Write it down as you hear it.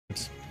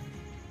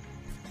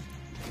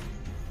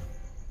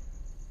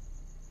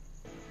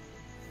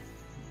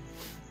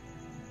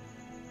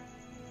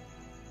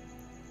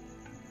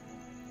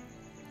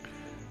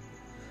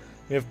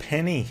We have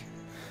Penny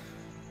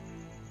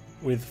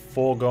with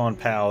foregone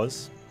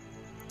powers,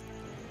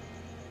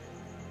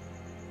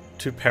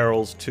 2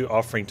 perils, 2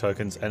 offering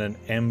tokens, and an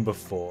Ember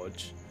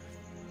Forge.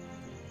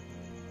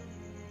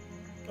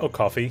 Or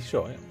coffee,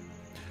 sure.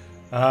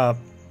 Yeah.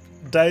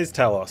 Days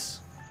Talos.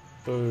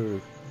 Boo.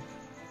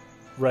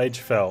 Rage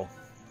Fell.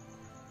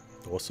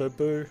 Also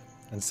boo.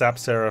 And Sap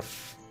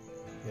Seraph.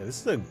 Yeah,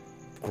 this is a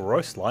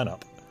gross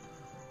lineup.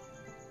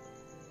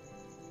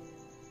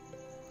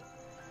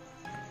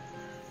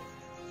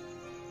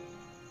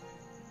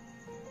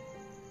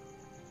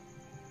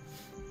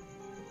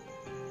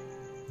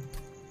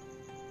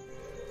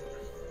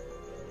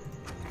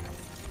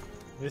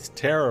 It's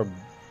terrible.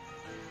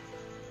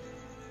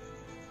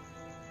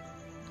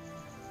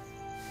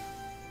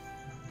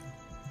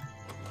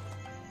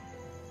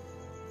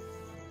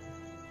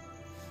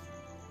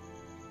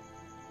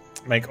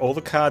 Make all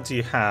the cards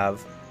you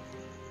have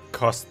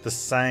cost the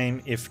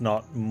same, if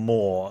not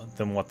more,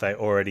 than what they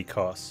already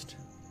cost.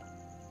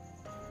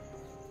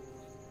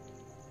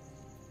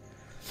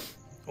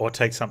 Or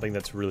take something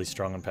that's really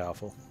strong and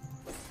powerful.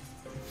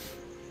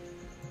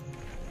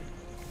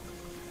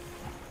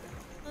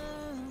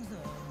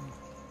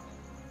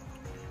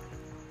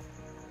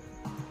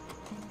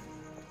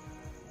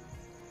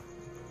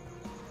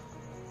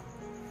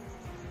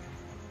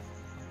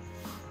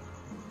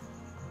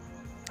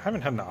 I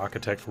haven't had an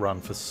architect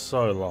run for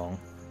so long.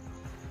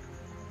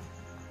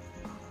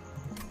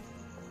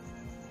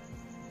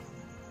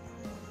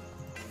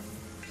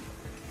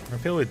 I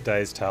feel with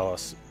Days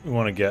Talos, we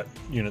want to get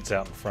units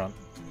out in front.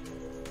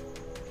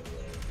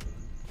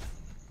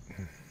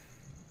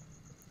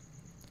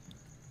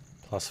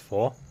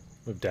 +4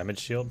 with damage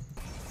shield.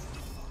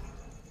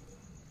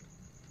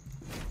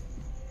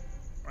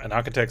 An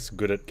architect's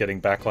good at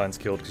getting backlines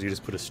killed because you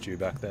just put a stew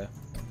back there.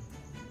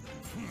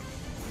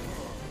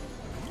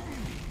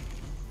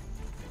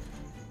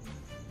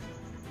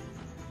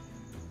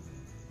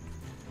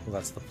 Well,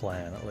 that's the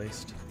plan, at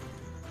least.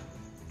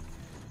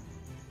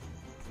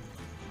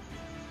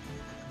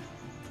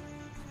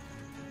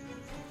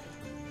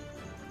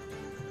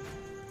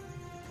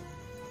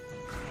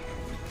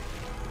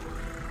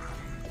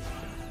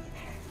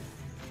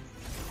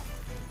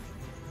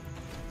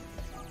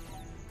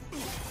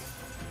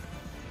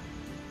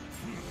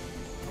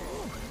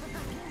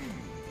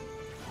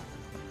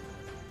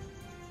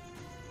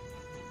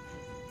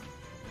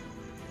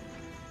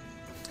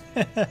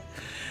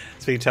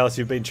 Speaking of Talos,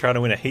 you've been trying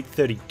to win a Heat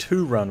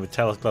 32 run with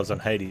Talos Gloves on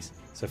Hades.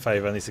 So far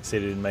you've only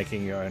succeeded in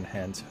making your own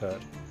hands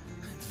hurt.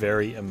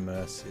 Very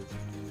immersive.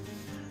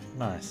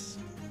 Nice.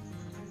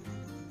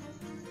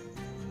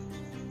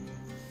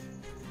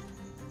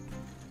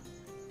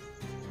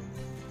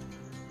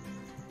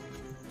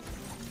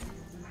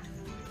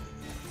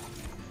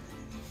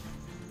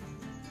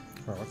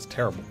 Oh, that's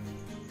terrible.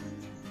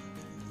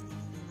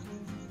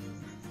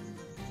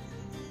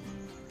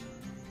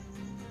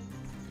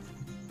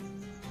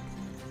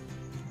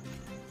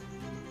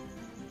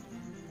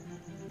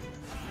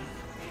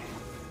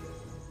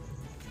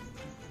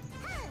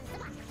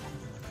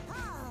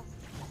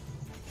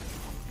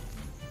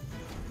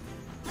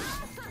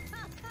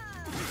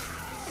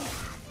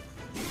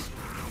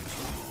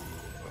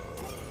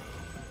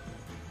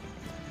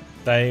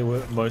 They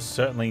were most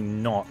certainly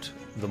not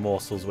the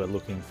morsels we're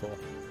looking for.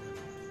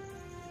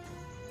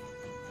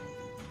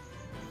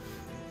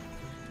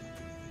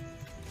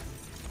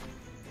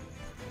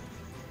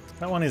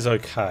 That one is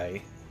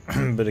okay,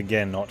 but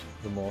again, not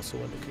the morsel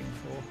we're looking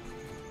for.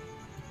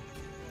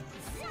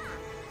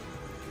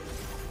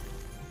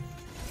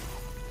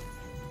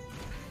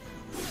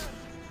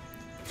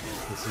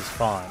 This is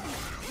fine.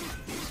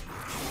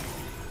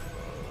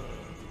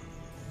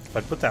 If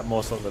I put that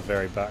morsel at the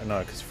very back... No,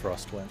 because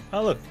Frost went.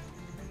 Oh, look.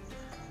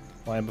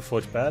 Why Ember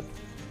Forge bad?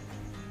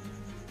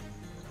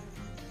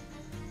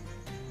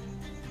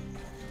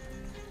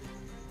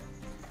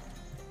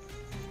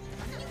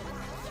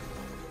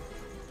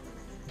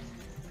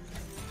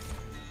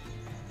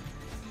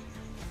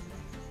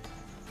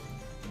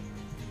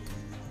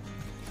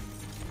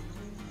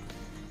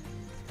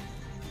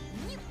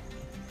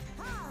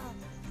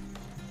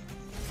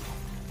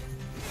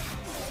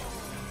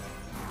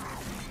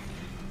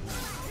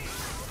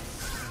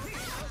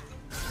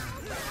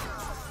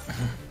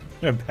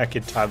 Back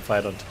in time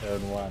flight on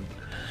turn 1.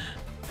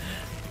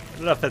 I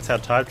don't know if that's how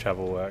time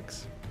travel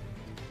works.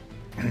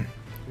 Look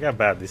how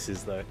bad this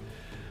is, though.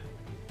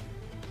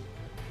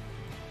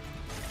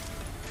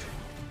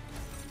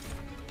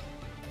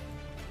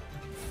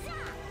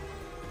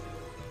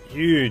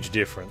 Huge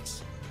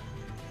difference.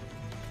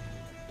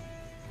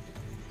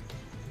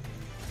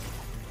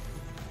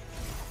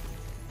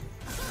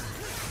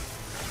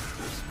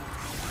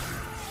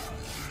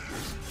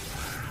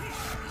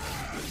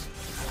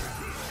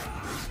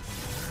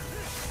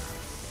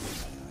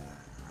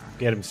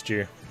 Get him,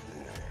 Stu.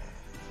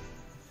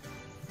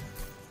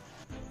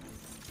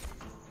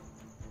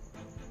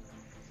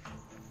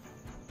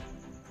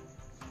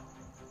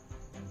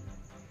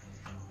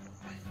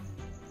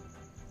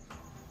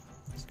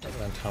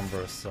 Struggling Umbra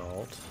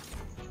Assault.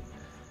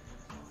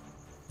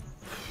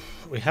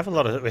 We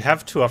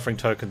have 2 offering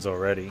tokens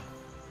already.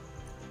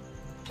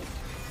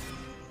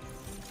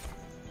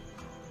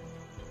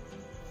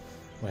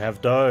 We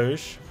have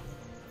Doge.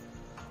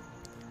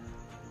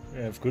 We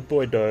have good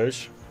boy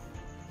Doge.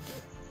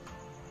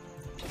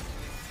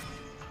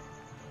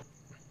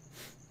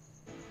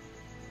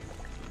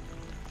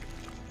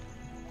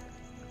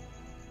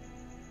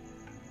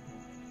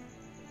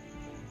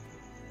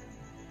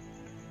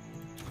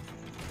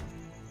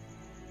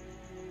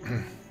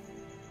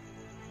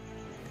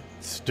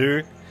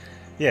 Stu.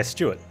 Yeah,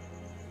 Stuart.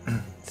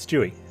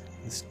 Stewie.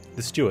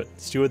 The Stuart.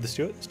 Stuart the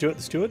Stuart. Stuart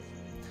the Stuart.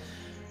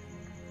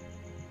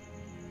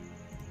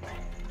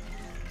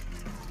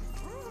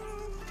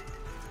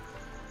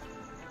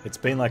 It's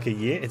been like a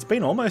year. It's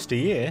been almost a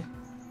year.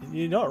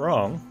 You're not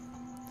wrong.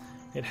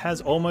 It has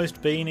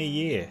almost been a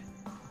year.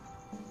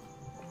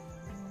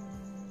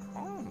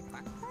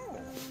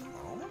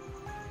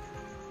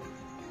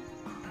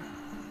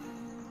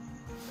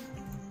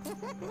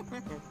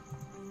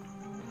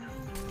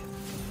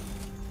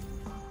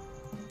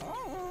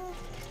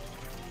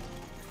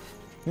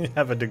 You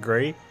have a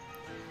degree?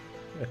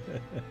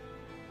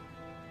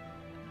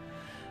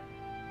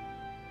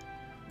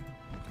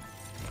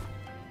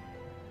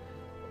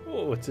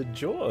 Oh, it's a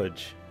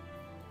George.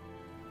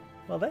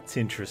 Well, that's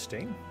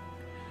interesting.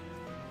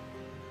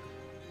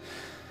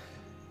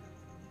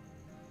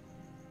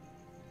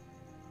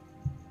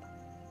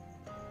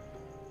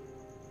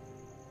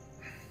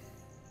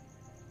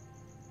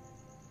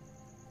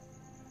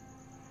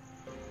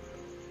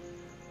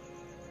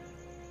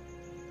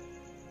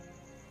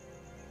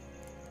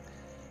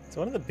 So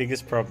one of the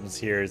biggest problems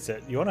here is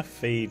that you want to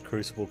feed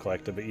Crucible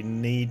Collector, but you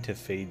need to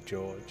feed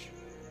George.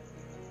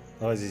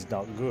 Otherwise he's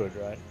not good,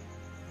 right?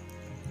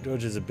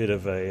 George is a bit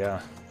of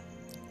a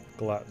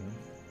glutton.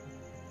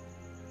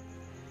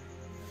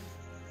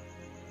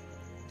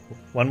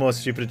 One more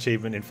stupid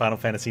achievement in Final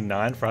Fantasy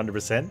IX for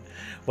 100%.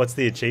 What's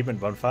the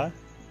achievement, Bonfire?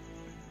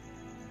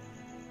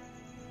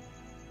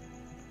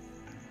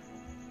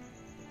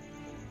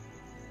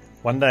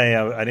 One day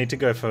I need to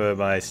go for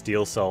my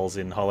Steel Souls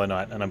in Hollow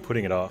Knight, and I'm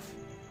putting it off.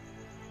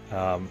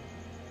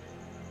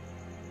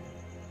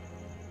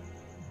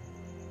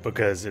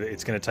 Because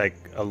it's going to take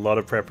a lot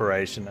of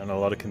preparation and a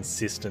lot of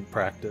consistent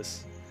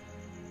practice.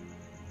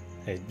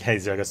 Hey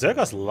Zergos.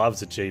 Zergos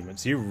loves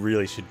achievements. You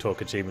really should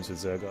talk achievements with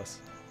Zergos.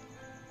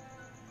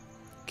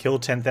 Kill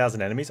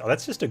 10,000 enemies? Oh,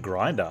 that's just a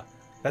grinder.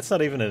 That's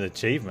not even an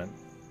achievement.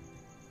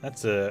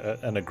 That's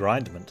an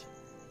agrindment.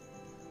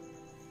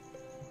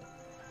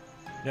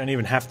 You don't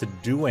even have to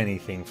do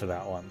anything for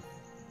that one.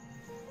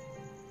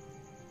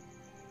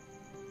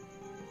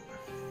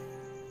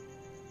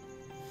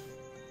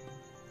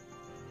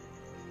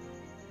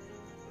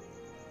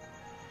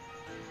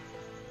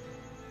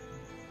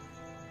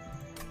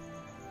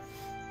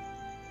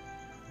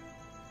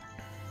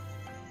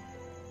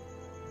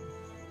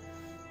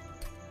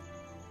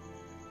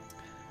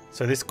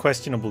 So this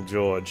questionable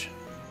George.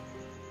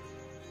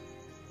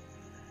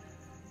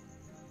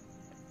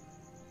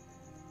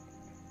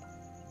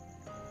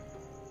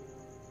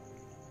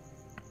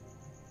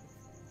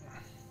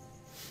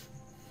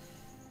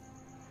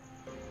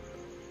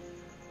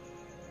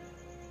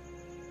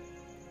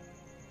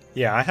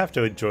 Yeah, I have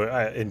to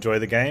enjoy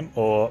the game,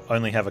 or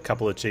only have a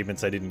couple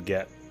achievements I didn't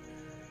get.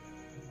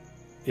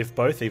 If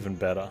both, even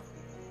better.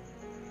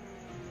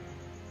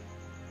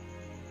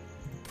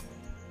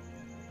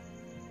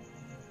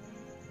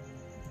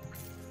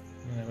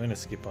 Yeah, we're going to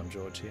skip on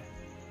George here.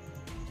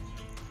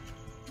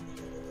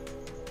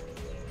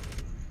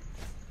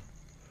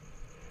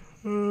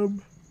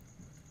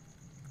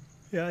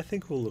 Yeah, I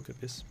think we'll look at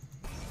this.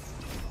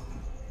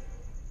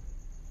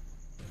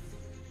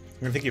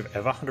 I don't think you've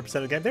ever 100%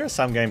 of the game. There are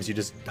some games you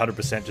just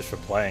 100% just for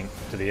playing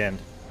to the end.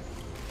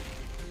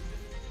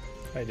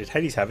 Wait, did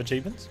Hades have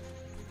achievements?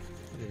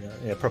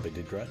 Yeah, probably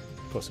did, right?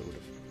 Of course it would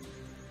have.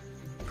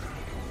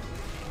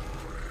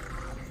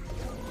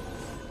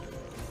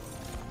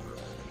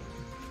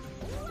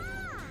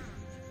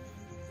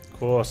 Of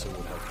course it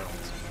would have.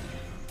 Panz.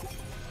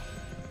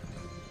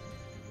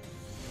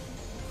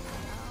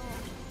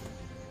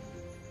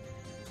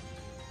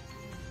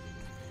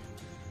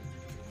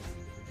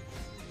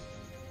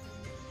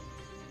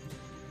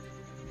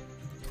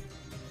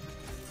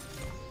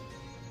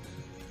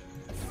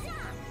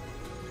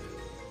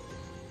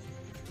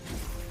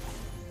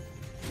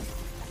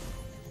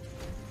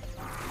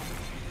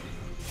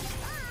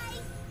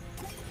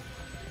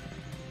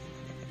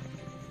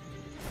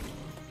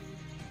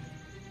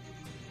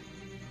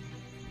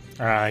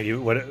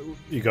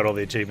 You got all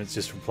the achievements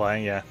just from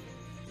playing, yeah.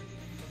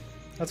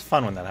 That's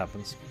fun when that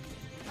happens.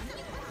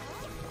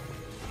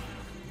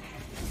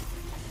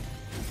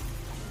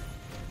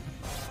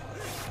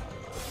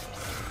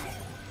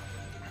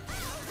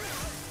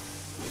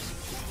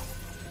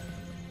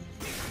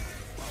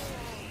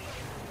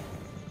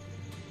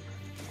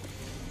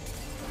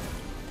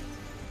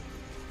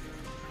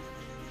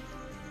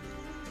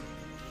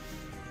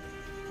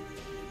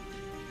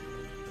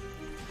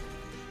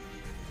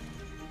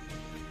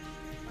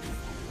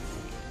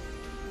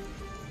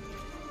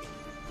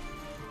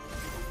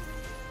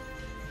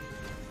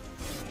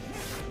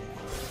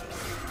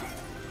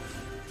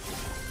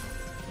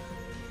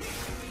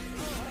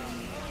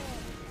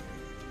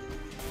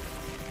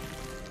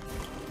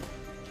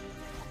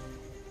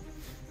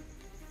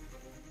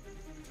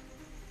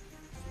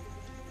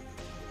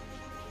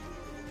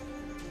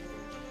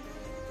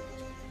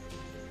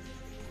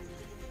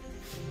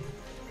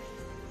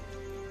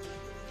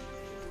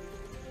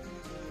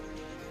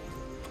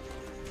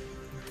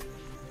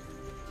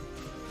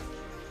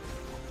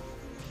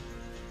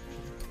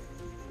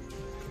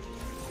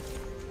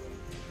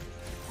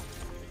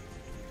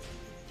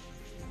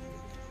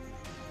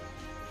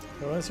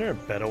 Oh, is there a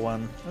better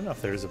one? I don't know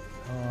if there is a...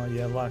 Oh,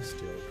 yeah,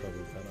 lifesteal is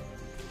probably better.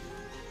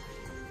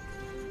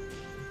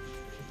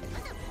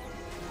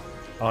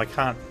 Oh, I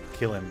can't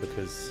kill him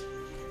because...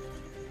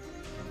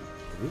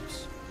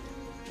 Oops.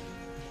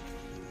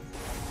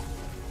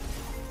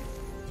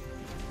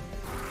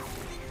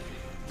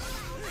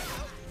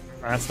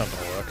 That's not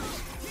gonna work.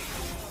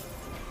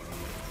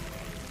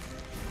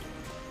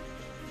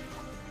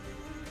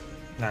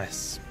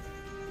 Nice.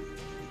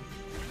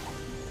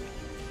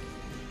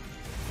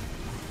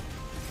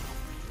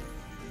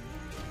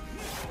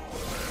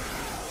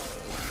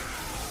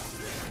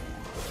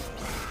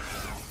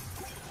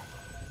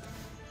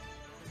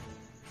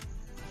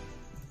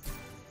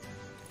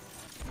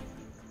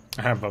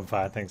 I'm on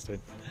fire, thanks dude.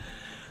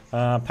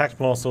 Packed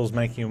morsels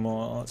making you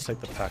more... Let's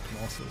take the packed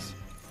morsels.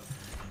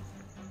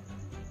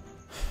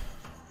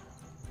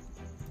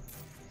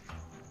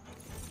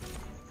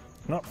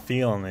 Not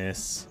feeling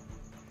this.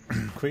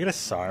 Can we get a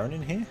Siren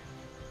in here?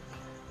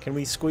 Can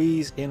we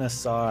squeeze in a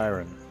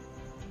Siren? Do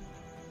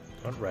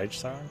you want Rage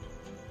Siren?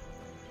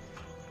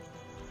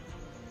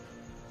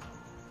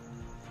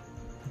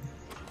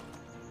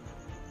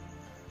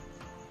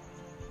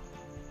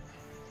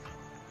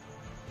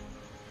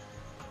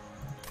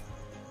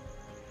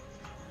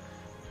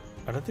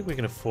 I don't think we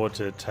can afford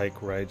to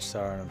take Rage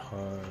Siren and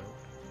Hope.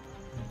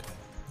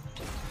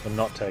 Okay. Or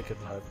not take it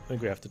and Hope. I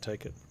think we have to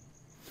take it.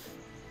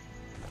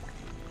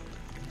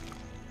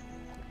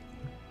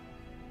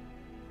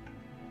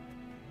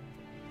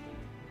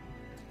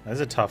 That's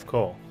a tough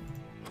call.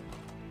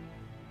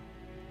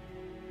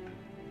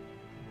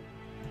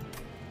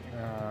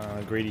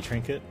 Greedy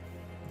Trinket.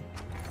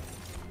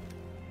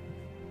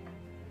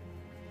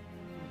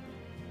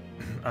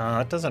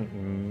 It doesn't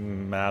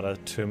matter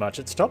too much.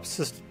 It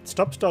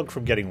stops dog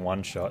from getting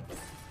one shot.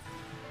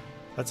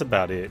 That's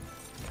about it.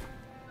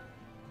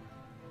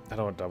 I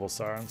don't want double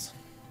Sirens.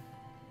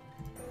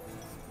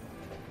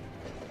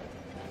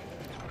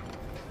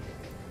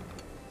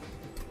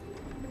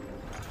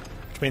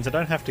 Which means I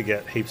don't have to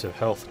get heaps of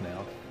health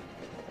now.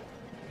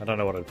 I don't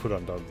know what I'd put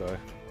on dog though.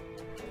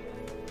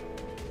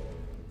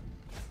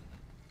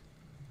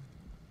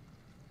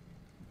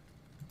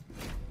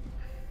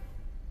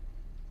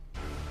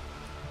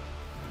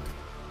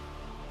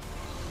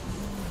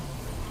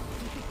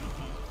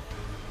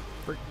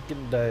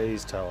 Freaking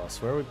days tell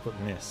us. Where are we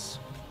putting this?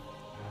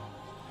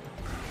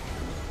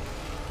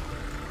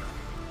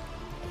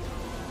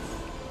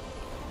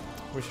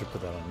 We should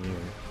put that on you.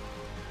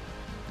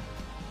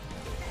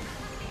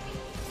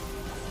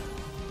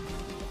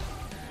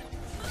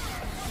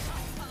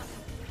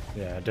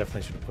 Yeah, I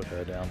definitely should have put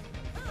her down.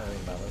 I don't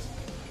think it matters.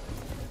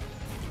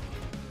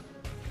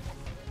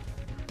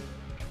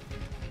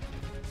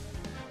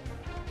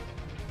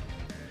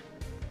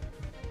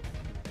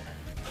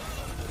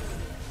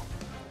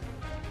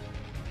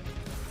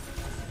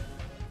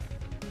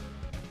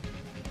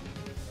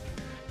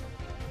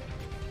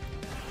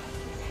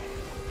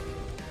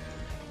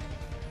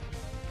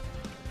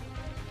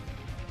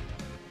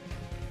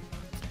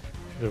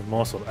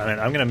 Morsel. I mean,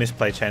 I'm going to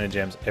misplay Chain of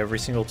Gems every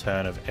single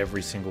turn of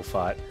every single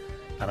fight,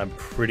 and I'm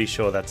pretty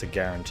sure that's a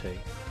guarantee.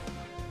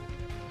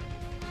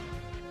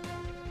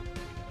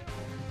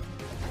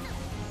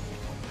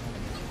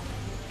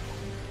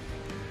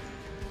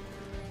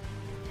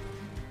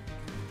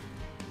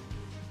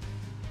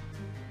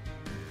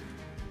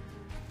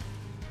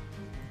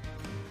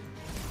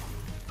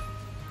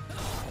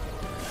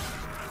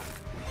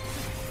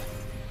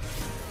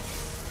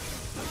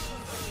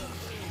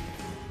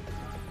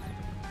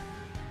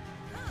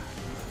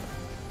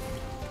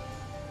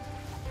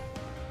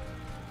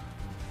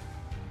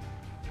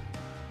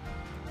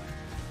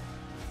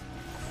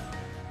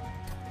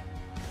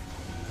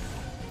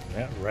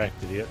 Yeah,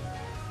 wrecked, idiot.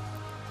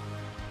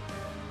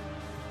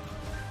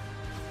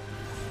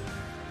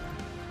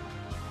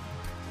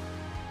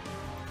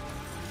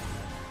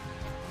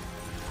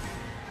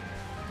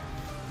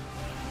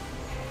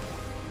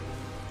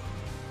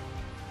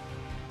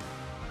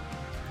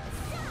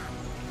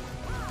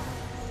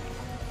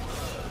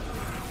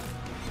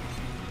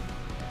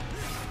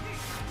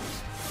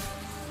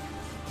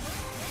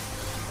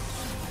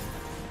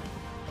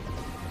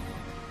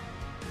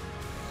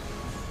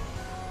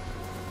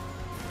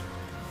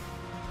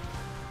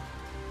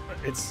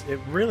 It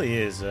really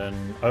is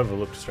an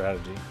overlooked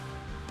strategy.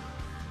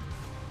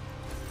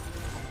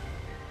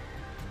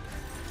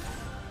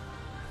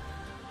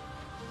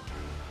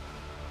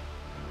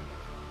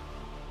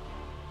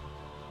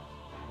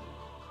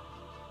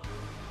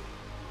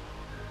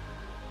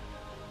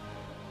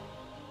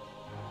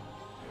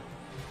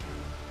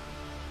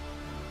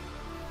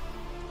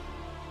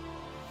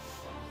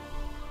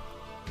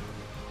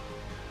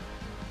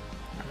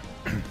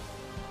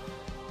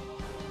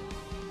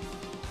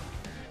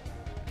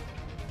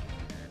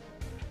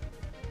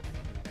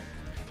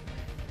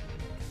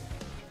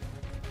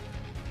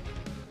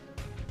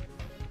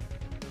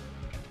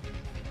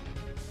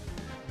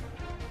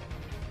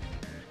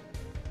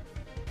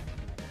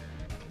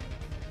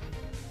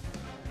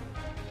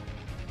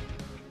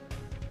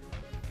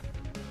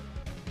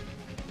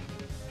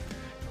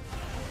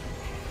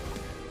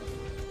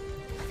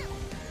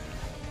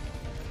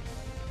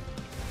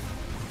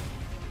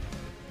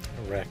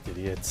 wrecked,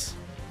 idiots.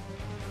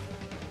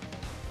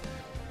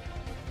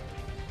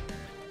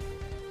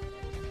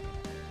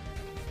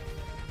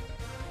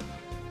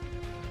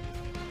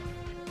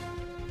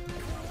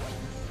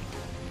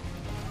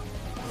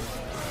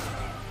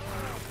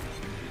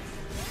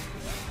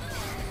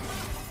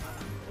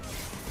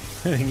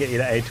 We can get you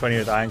to A20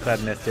 with Ironclad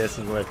and SDS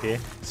and work here.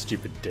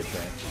 Stupid dead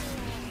branch.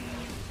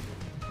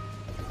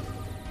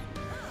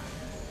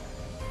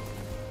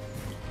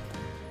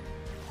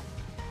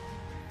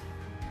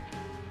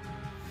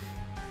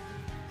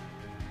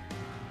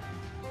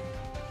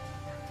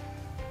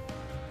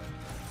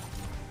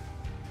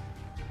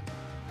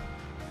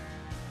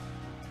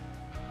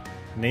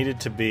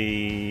 Needed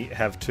to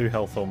have 2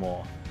 health or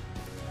more.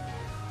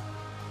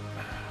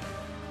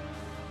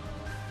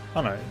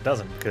 Oh no, it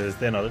doesn't because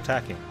they're not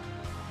attacking.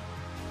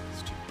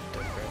 Stupid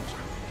dead branch.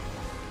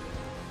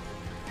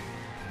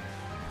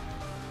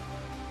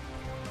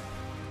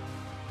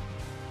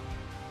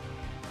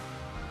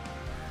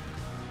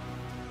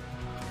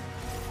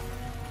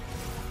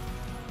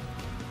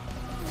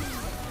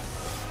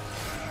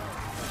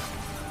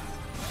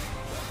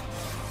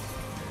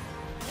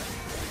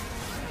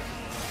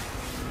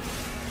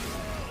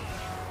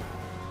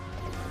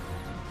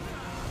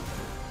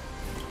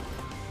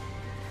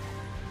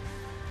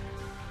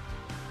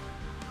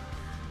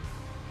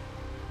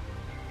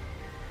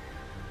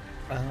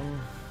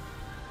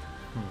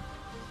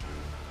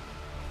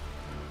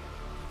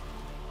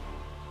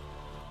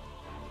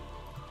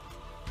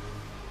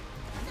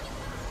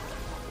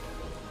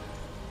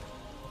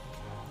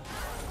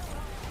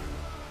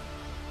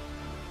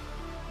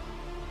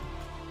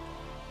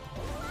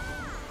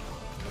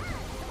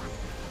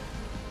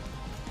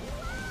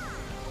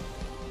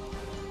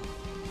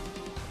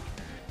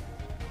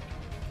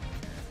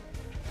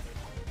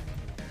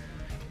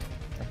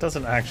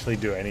 Doesn't actually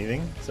do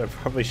anything, so I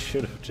probably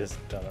should have just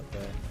done it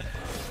there.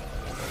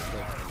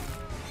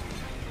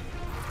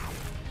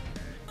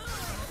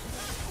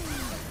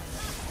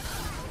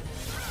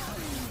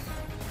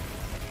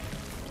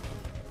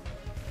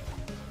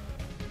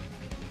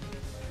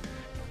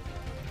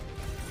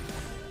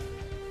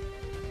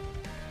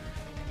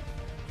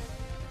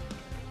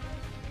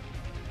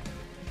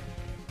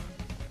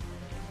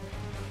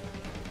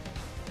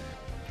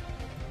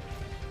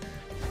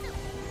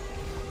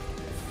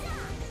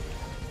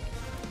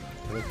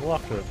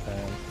 Blocked it,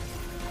 man.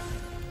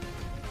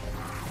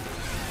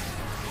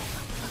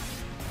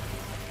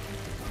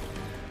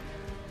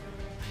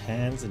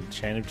 Panz and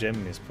Chain of Gem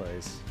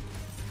misplays.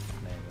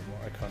 Name the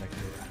more iconic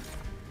here.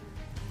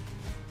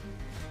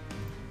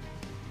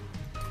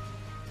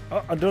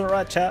 Oh, I'm doing it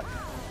right, chat.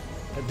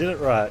 I did it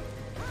right.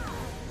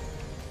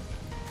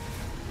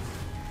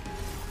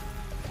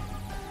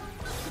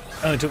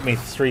 Only took me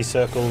 3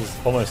 circles,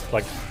 almost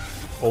like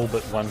all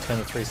but 1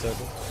 turn of 3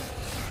 circles.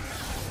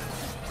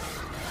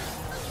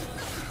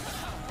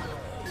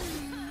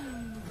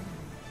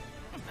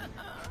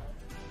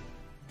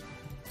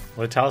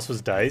 Well, the Talus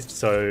was dazed,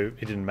 so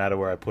it didn't matter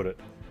where I put it.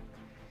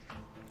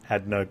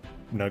 Had no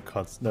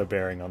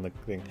bearing on the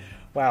thing.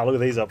 Wow, look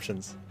at these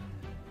options.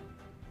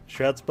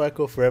 Shroud Spike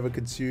or Forever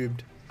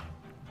Consumed.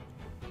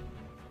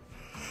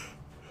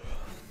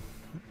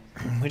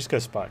 We just go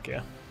Spike,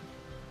 yeah.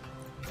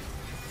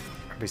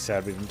 I'd be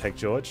sad we didn't take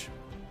George.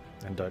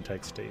 And don't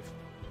take Steve.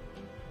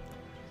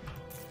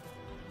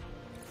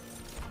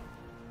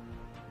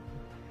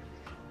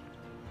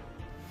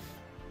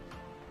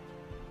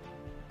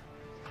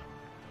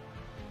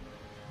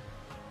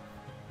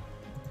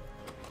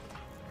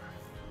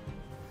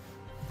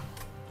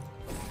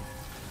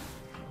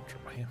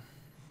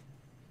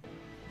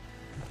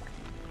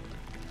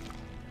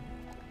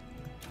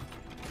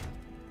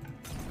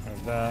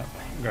 That.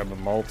 Grab a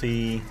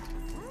multi.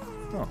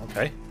 Oh,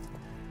 okay.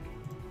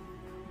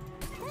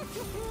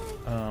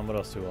 What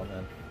else do we want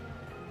then?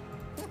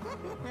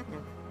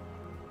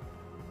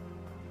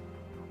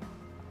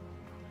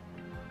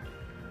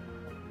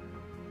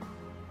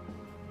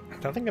 I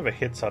don't think it ever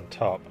hits on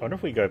top. I wonder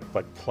if we go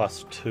like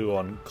 +2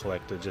 on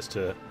Collector just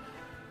to...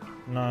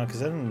 No, because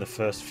then the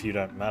first few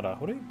don't matter.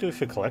 What do we do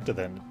for Collector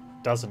then?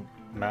 It doesn't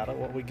matter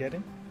what we get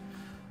in?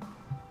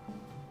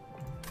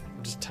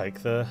 Just take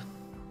the...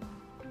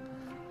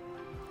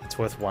 It's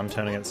worth 1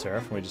 turn against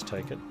Seraph and we just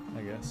take it,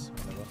 I guess.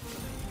 Whatever.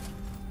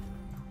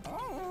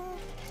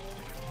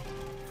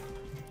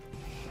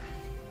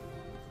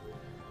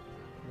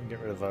 We'll get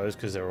rid of those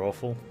because they're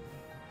awful.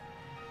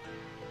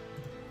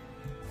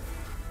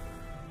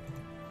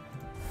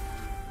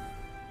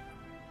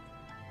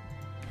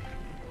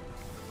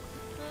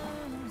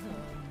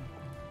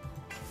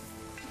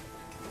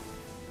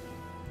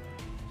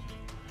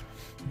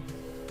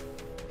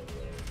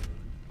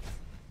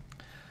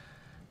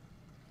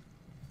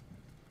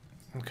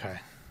 Okay.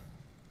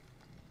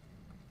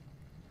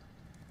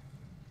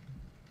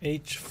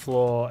 Each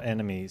floor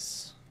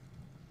enemies.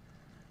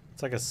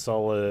 It's like a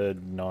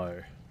solid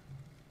no.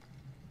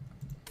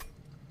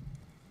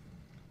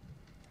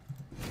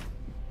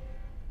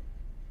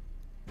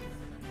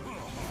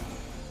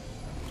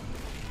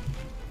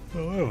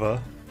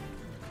 However,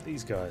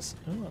 these guys.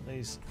 I want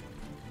these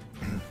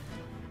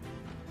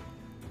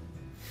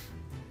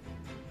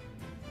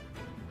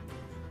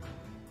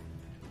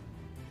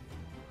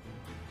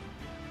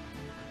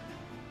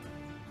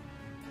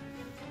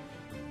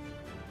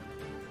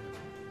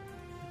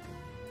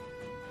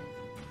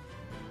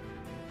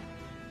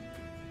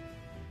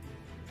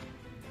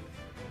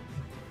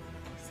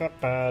Is that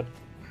bad?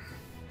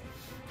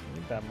 I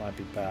think that might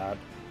be bad.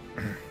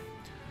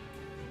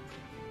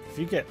 If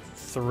you get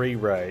 3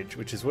 rage,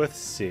 which is worth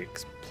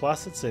 6,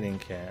 plus it's an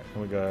incant,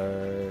 and we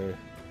go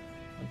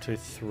 1, 2,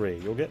 3,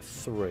 you'll get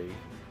 3,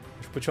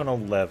 which puts you on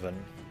 11.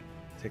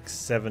 Take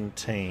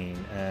 17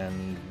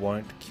 and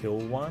won't kill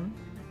one.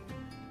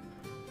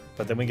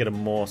 But then we get a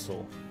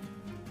morsel.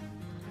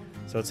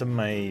 So it's a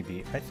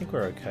maybe. I think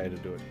we're okay to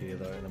do it here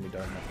though, and then we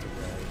don't have to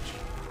rage.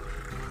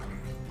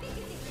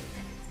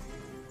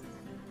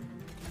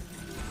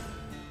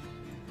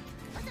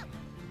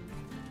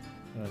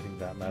 I don't think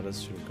that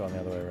matters. Should have gone the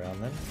other way around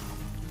then.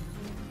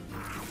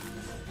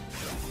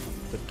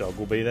 The dog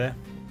will be there.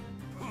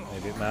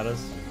 Maybe it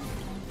matters.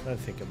 I don't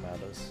think it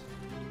matters.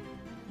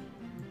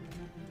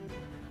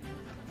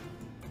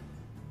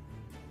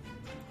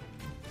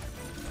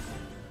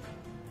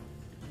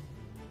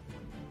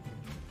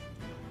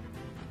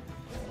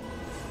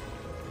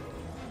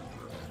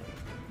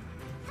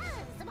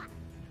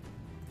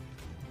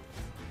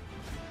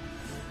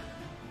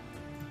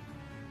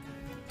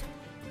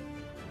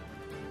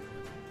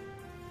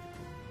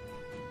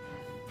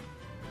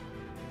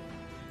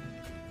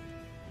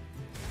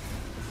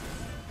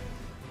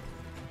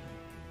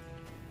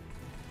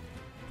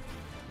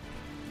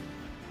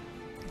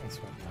 That's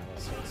what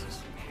matters.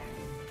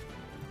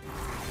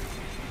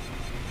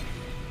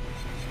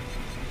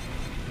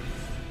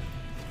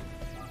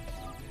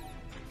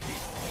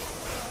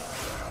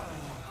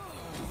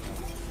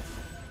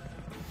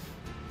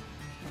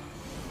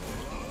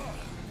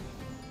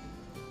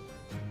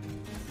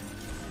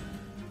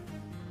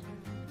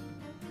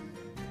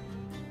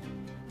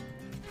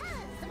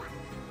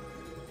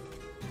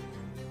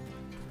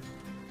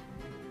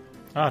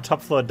 Ah,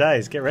 top floor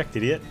days. Get wrecked,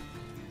 idiot.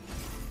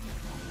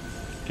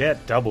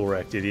 Get double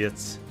wrecked,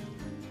 idiots.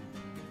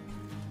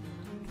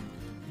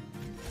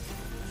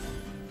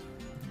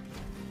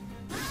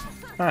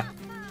 Huh.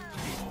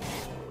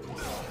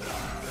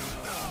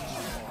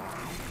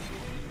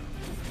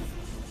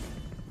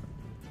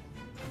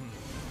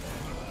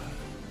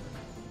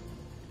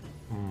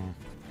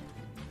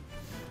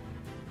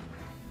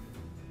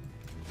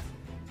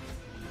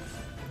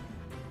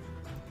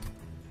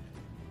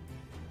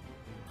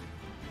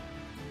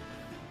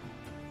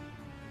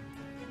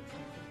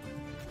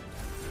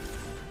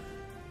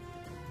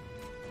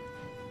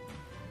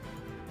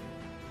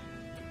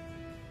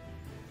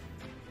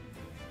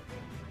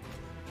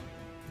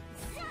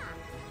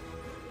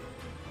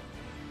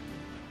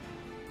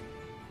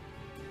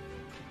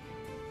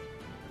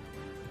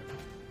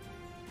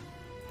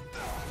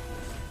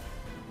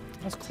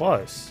 That's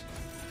close.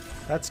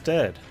 That's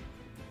dead.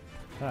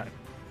 Right.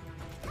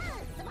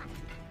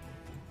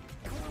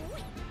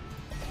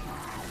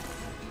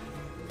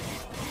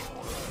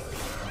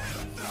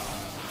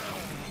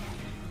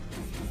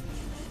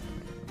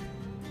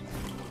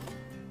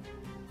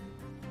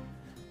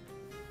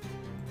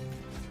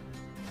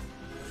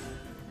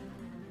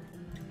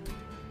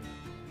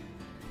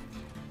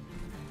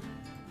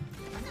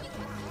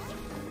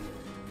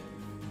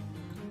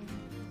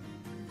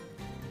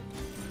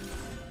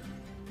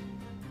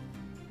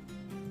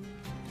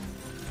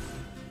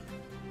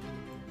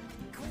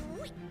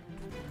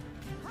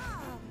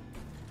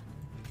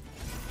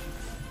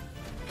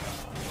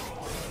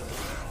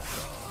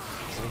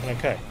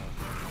 Okay.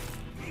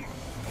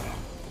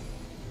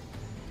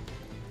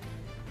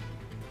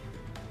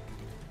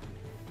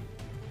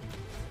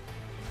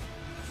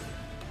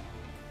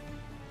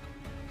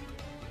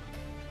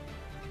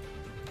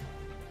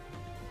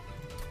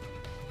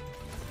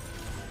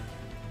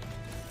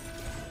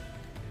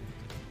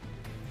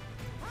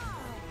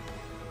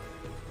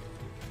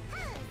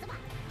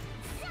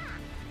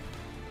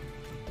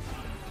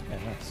 Yeah,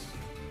 nice.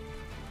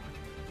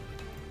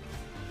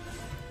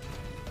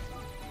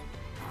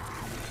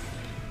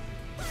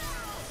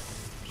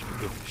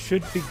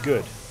 Should be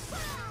good.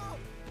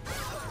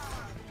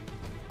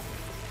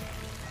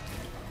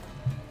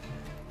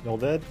 Y'all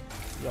dead?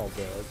 Y'all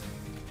dead.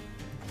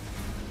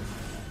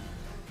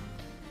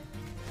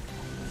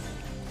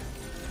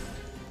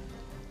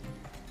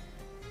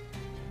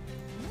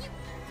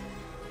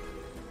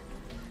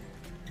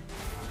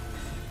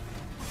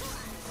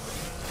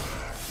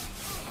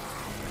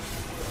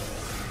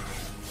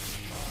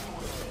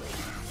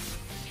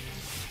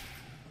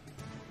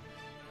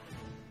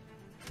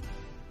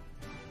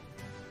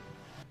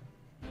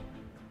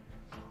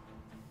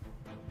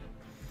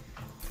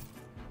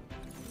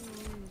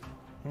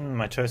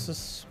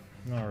 Mitosis?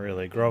 Not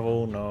really.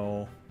 Grovel?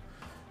 No.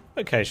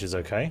 Acacia's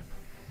okay.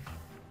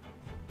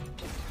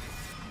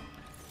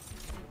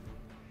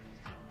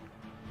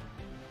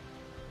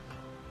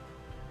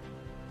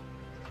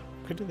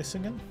 Could do this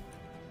again?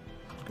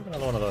 Let's give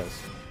another one of those.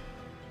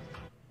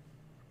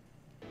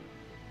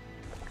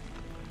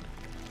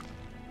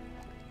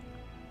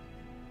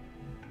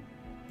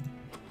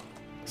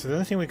 So the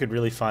only thing we could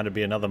really find would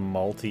be another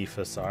multi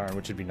for Siren,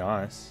 which would be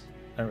nice.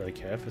 I don't really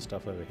care for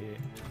stuff over here.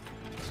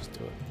 Let's just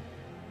do it.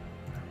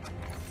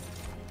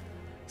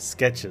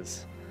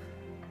 Sketches.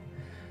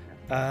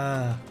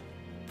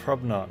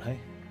 Prob not, hey?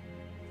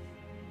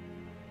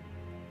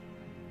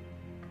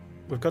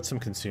 We've got some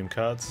consume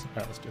cards.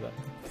 Alright, let's do that.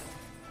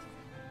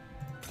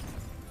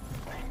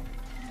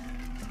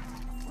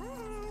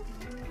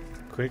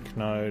 Quick,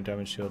 no.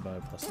 Damage shield,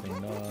 no. Plus thing,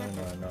 no.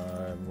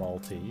 No.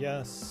 Multi,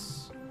 yes.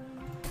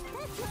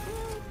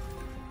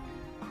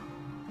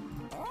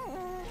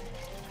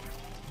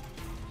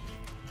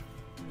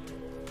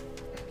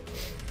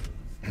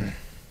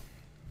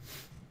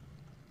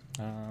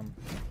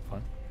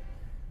 Fine.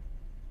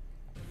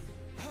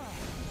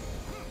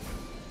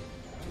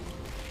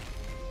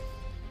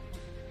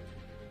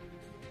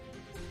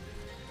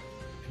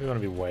 We want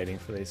to be waiting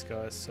for these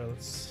guys, so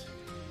let's...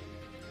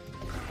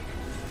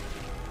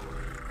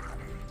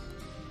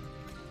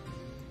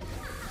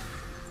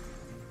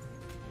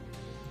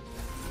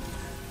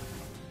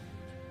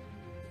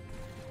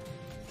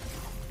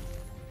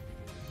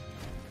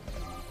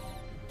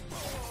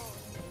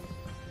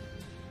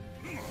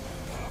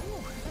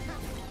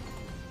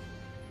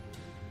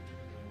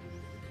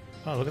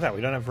 Oh, look at that. We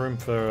don't have room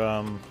for,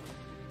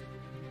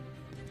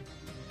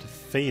 to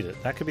feed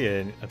it. That could be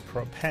a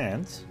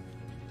Panz.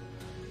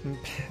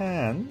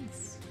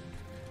 Panz?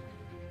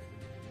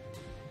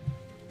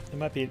 It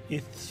might be an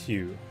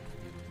issue.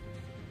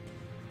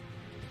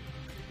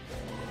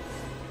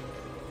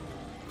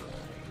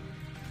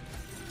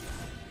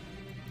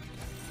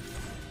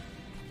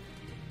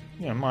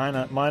 Yeah,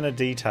 minor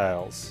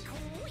details.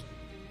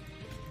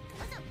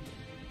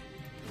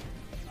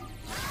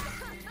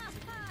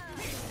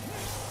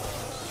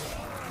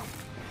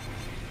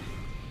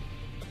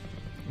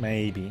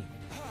 Maybe.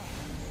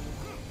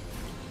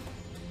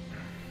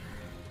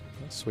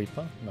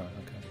 Sweeper? No,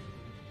 okay.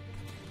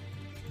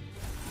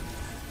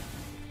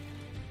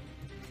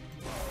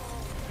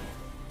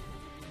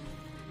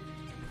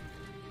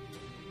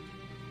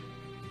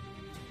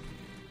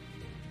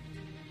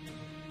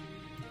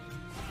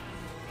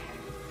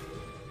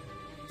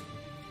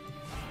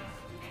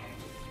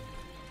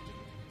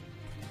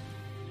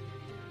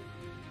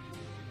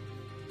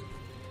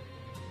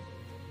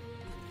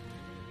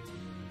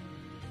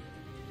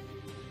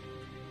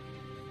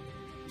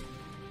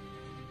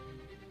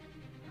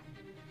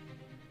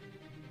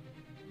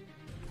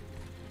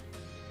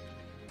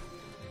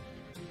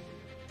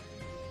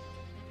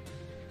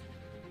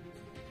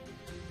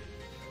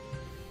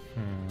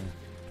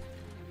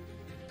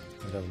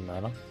 It doesn't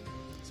matter.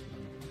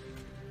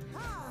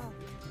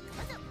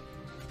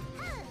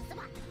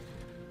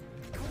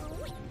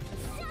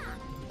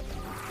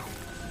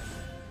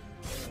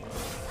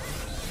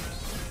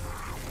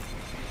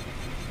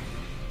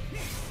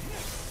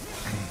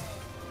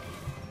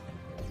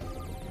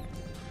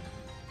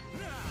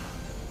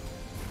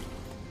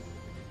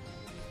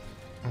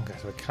 Okay,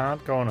 so we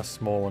can't go in a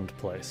small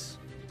place.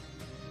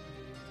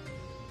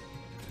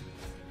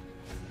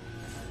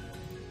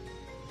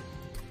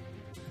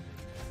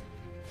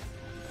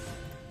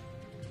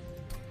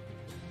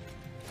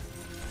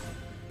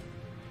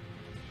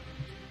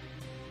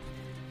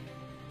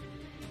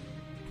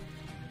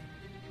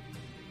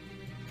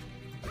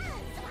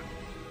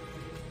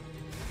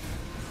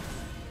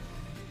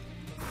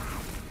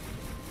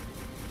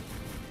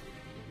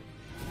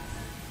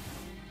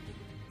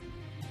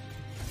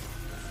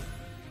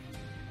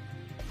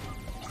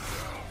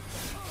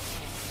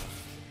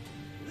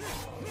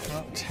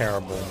 Not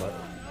terrible, but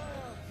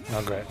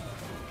not great.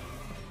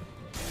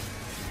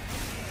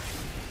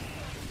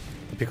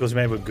 The pickles you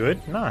made were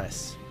good?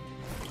 Nice.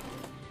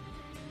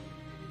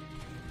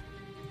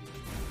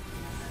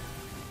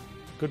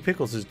 Good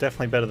pickles is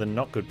definitely better than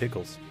not good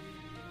pickles.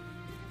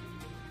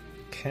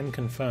 Can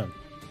confirm.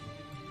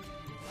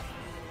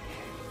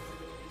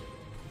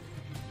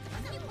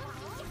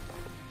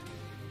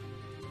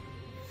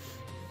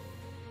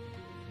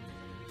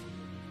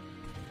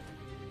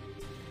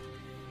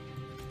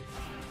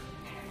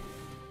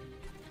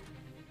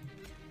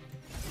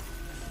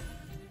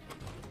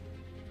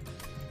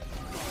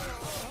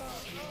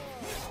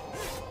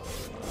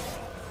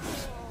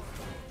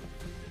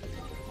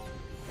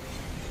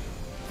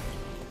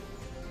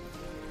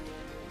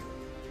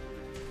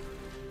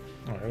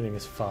 Everything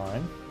is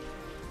fine.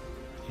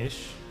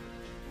 Ish.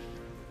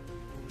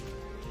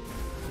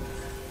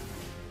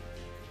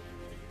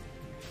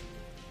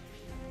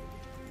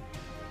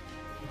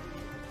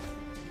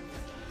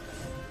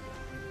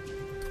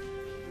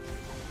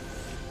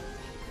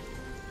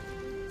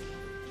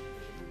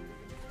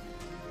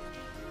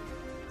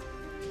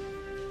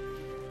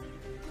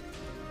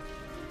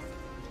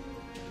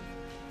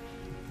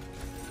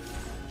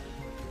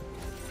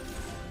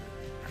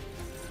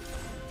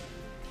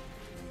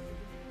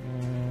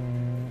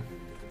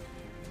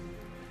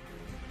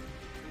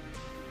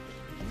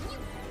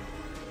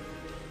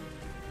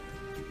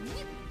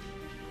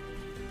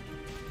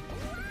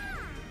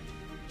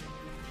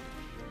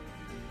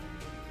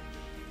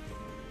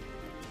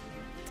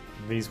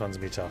 These ones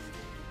will be tough.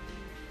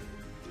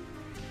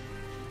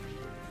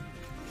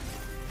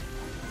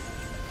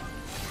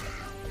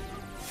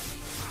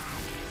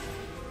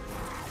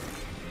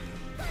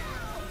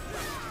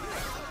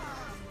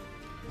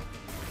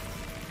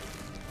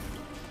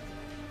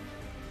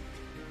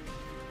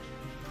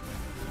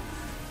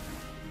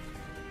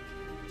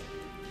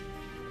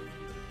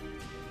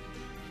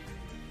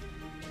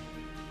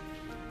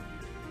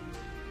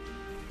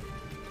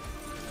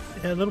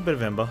 Yeah, a little bit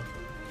of ember.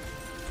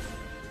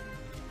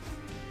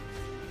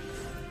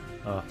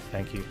 Oh,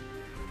 thank you.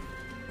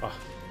 Oh.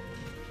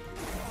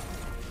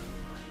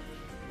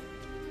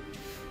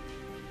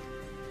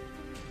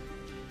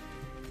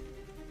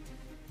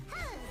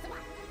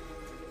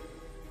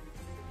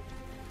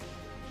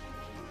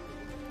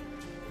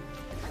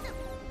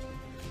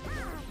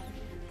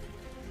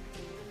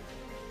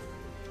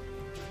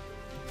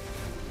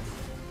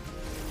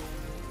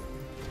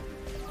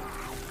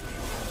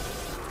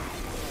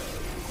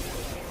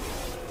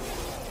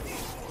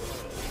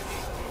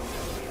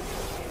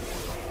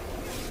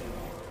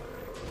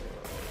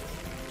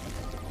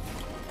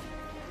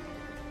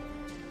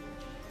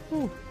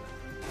 Ooh.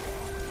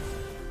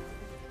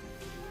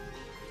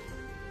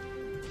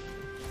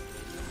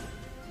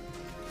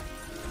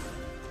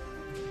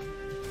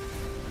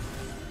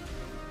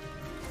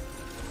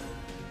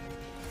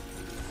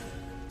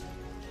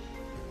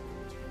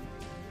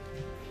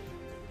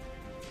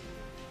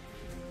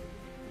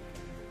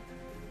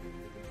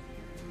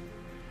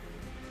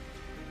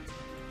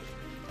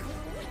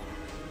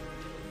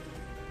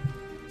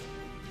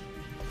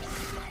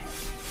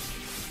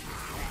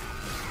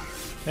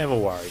 Never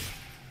worry.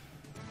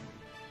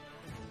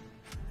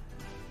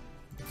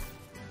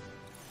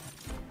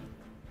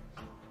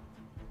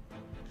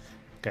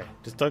 Okay,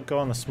 just don't go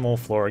on the small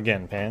floor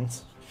again,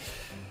 Panz.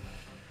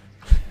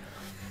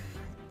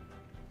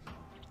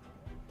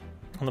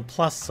 On the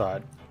plus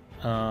side,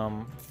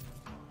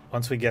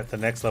 once we get the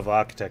next level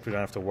architect, we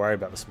don't have to worry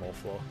about the small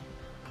floor.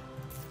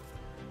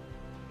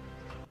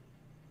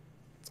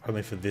 It's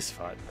only for this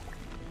fight.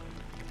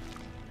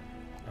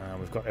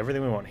 We've got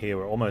everything we want here.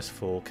 We're almost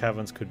full.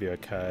 Caverns could be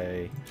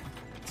okay.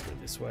 Let's go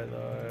this way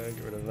though.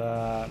 Get rid of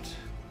that.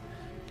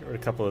 Get rid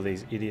of a couple of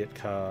these idiot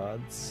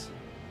cards.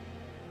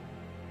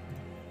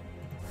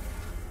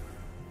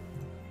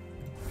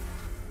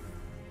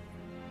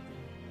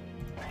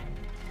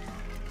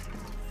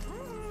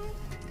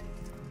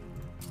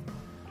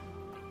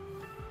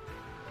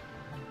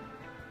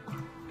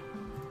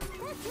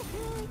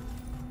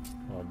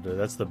 Oh, dude,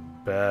 that's the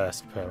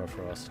best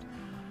permafrost.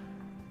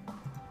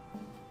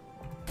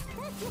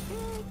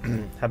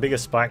 How big a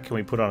spike can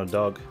we put on a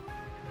dog?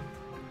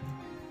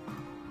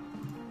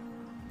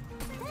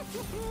 Do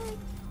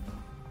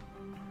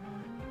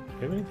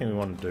we have anything we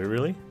want to do,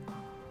 really?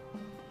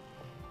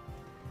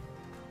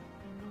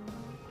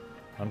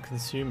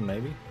 Unconsumed,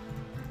 maybe?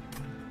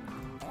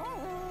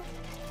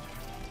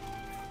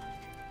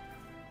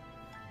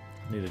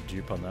 Need a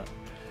dupe on that.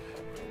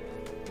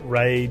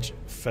 Rage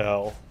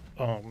fell.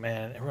 Oh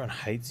man, everyone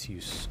hates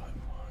you so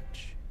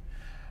much.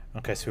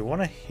 Okay, so we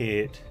want to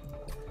hit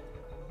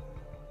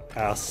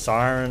our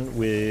Siren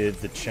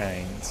with the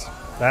chains.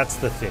 That's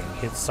the thing.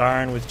 Hit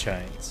Siren with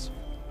chains.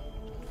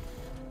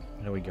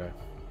 There we go.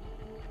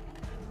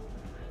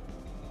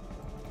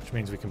 Which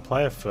means we can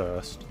play her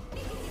first.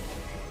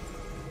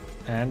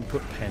 And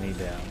put Penny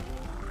down.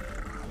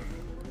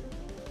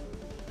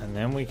 And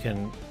then we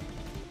can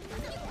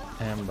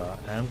Amber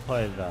and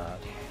play that.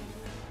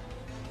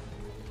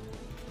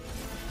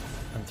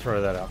 And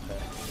throw that up there.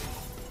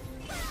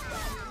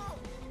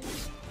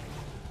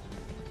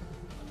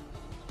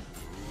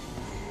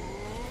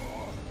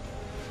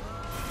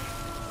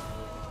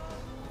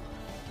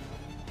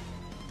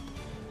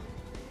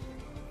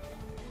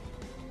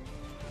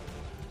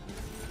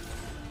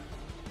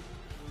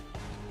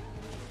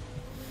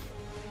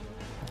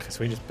 Okay,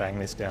 so we just bang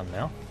this down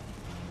now.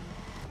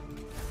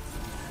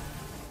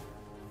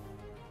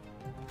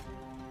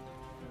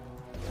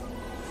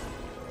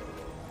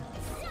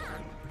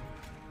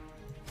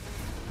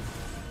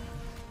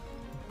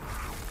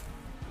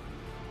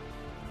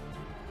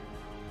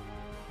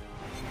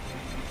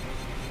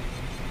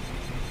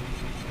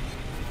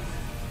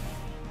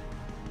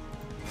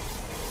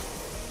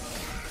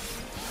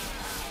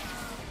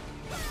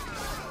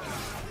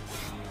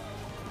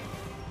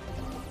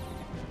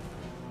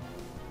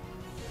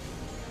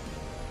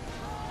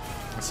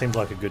 Seems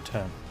like a good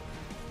turn.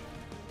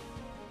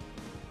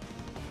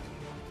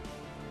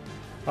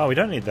 Oh, we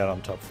don't need that on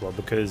top floor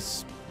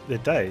because they're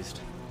dazed.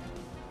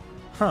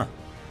 Huh.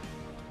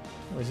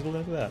 Where's it all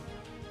over that?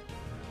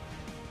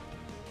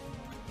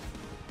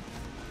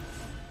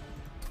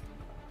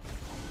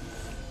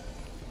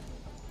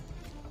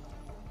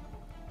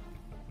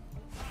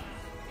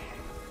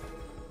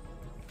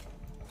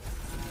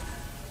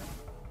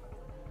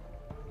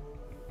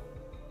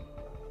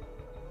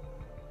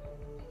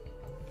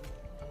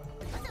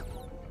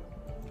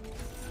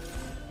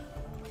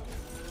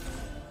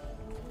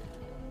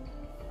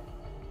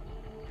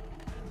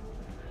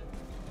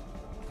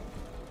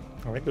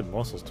 Oh, they're good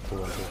morsels to pull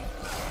into.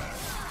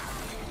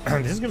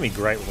 This is going to be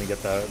great when we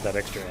get that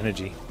extra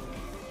energy.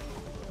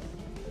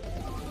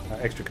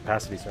 Extra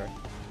capacity, sorry.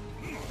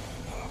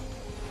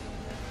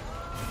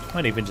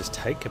 Might even just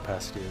take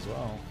capacity as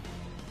well.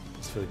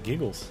 Just for the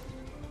giggles.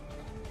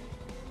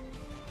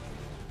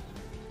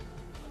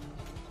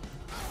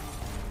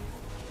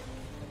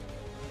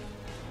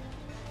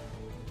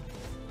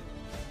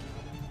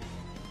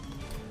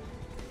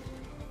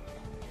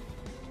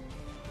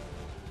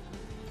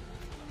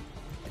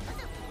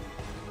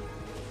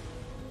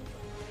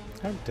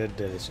 How dead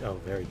is... Oh,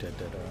 very dead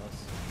are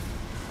us.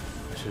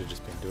 I should have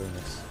just been doing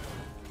this.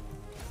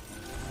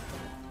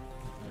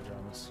 No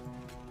dramas.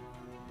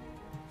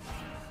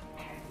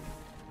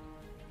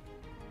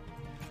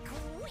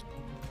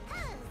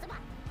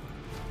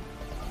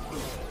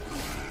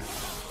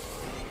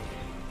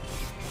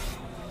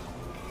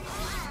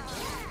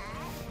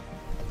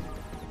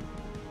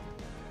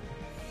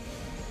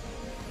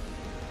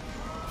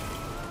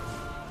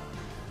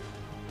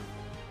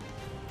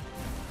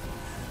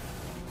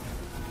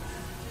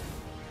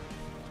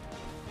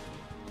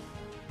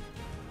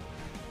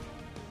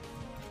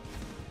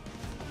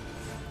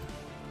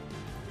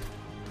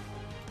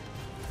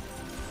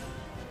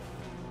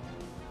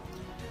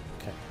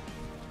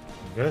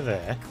 You go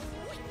there.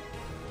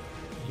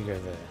 You go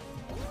there.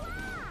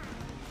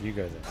 You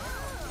go there.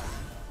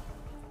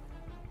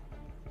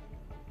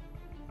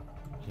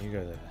 You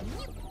go there.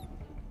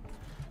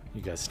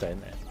 You guys stay in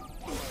there.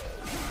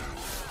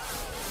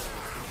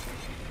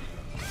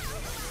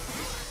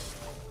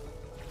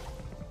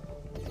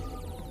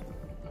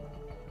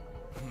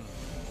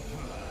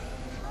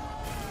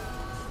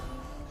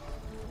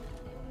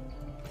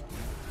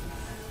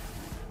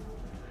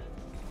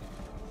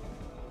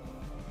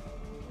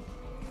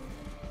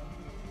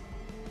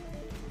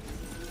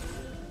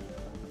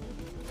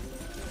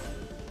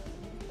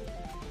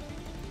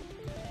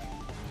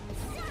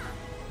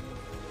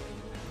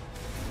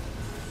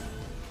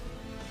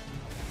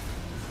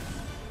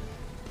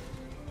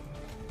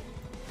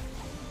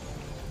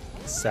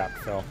 Sap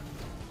fell.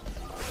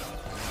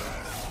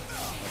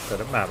 But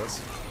it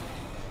matters.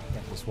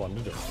 I just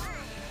wanted it.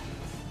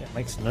 Yeah, it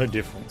makes no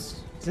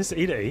difference. Is this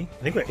E to E?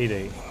 I think we're E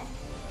to E.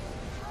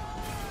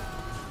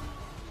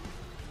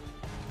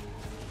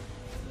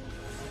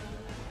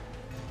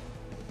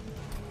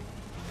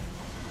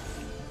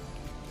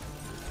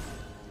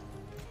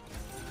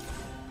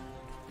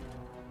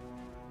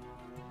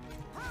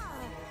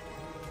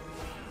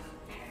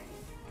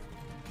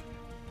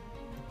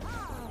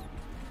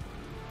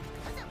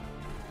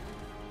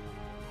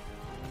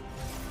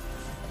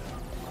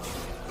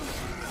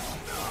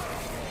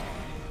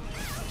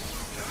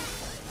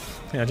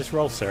 Yeah, just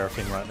roll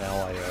Seraphim right now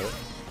while you're at it.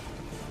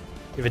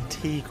 You have a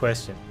tea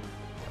question.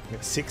 You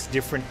have 6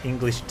 different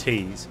English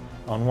teas.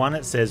 On one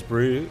it says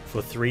brew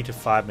for 3 to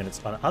 5 minutes.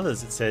 On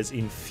others it says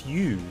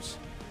infuse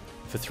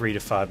for 3 to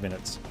 5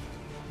 minutes.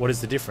 What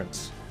is the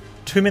difference?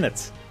 2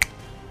 minutes.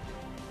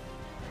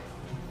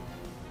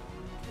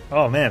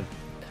 Oh man,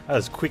 that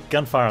was quick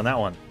gunfire on that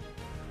one.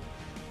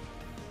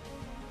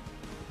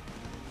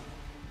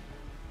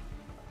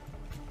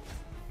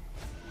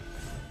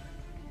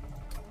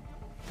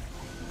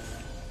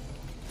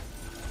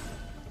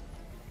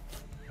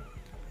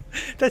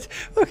 That's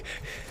look.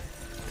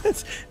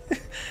 That's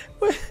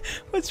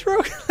what's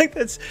wrong? Like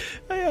that's.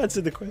 I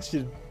answered the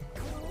question.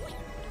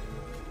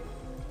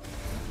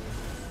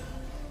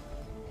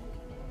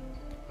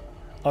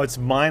 Oh, it's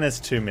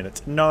minus 2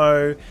 minutes.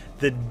 No,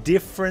 the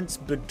difference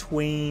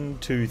between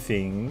two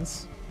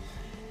things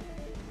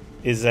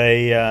is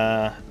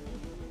a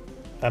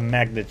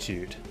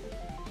magnitude.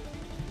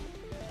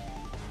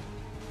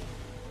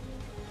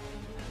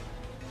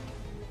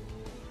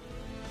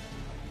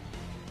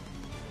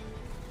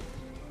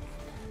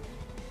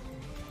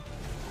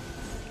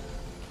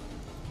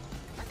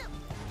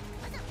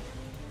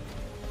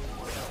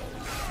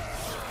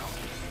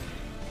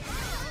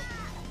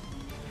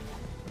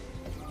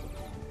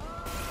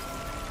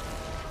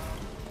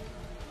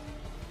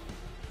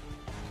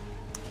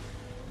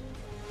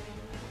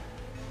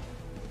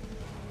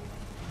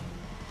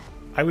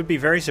 I would be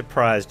very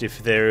surprised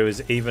if there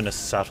was even a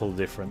subtle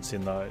difference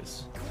in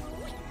those.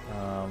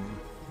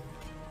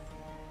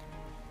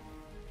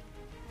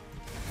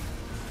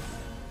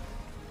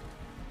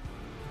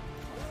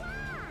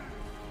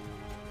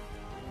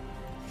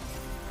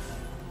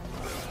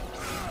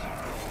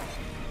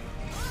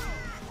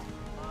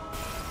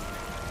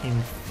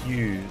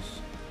 Infuse.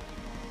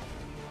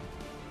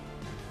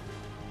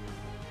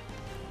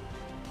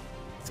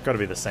 It's got to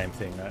be the same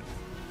thing, right?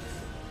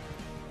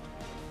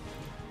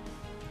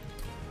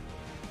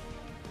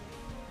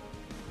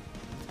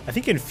 I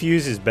think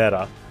infuse is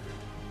better.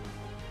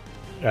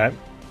 Alright,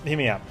 hear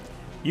me out.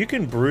 You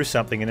can brew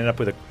something and end up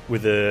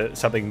with a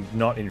something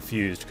not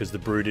infused because the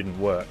brew didn't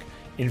work.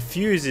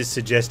 Infuse is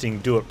suggesting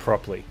do it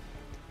properly.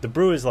 The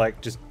brew is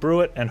like just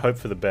brew it and hope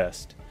for the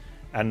best,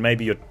 and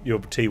maybe your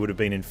tea would have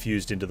been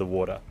infused into the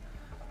water.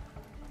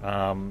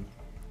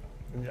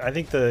 I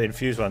think the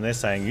infused one, they're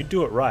saying you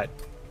do it right.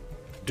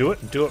 Do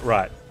it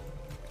right.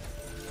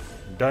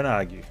 Don't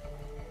argue.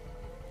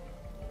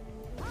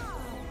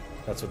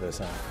 That's what they're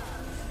saying.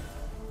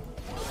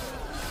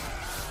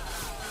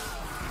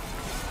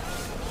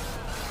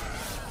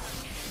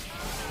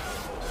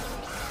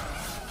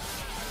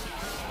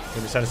 The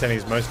misunderstanding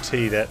is most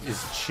tea that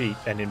is cheap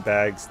and in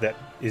bags that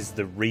is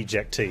the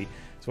reject tea.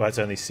 That's why it's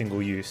only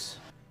single use.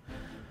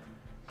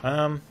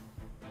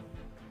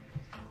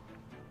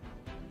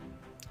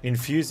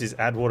 Infuse is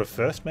add water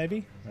first,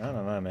 maybe? I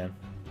don't know,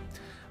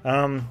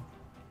 man.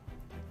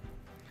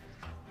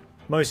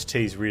 Most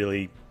teas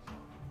really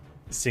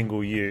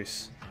single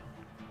use.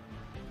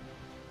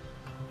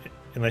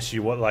 Unless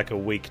you want like a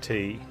weak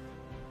tea.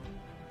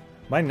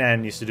 My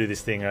nan used to do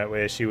this thing, right,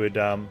 where she would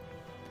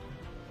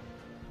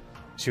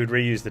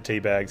reuse the tea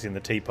bags in the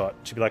teapot.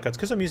 She'd be like, it's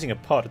because I'm using a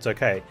pot, it's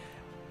okay.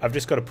 I've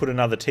just got to put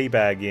another tea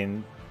bag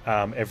in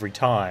every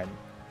time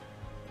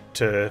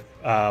to,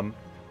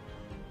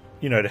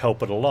 you know, to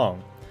help it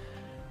along.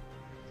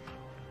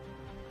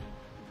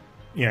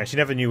 You know, she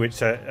never knew which...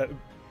 but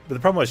the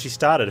problem was she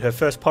started, her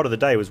first pot of the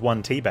day was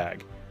one tea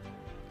bag.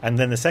 And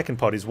then the second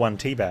pot is one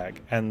tea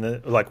bag.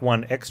 And like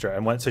one extra.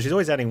 And so she's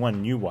always adding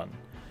one new one.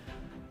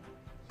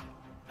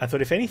 I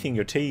thought, if anything,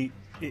 your tea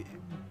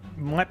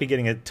might be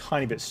getting a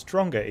tiny bit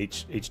stronger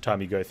each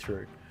time you go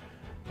through.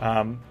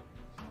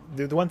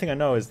 The one thing I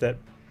know is that,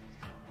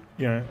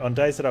 you know, on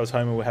days that I was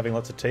home and we were having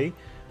lots of tea,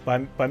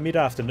 by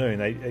mid-afternoon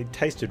they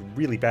tasted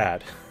really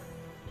bad.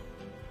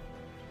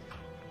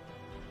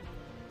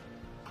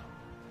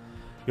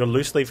 Your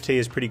loose leaf tea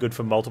is pretty good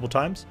for multiple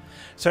times.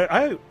 So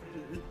I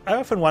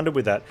often wonder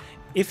with that,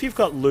 if you've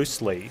got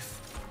loose leaf,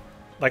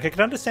 like I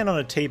can understand on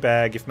a tea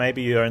bag if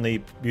maybe you're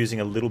only using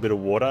a little bit of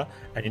water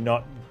and you're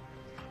not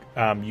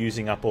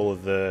using up all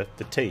of the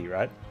tea,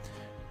 right?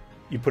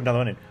 You put another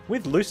one in.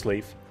 With loose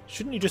leaf,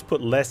 shouldn't you just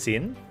put less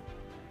in?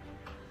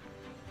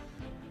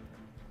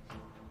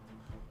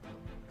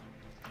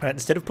 Right,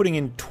 instead of putting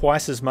in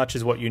twice as much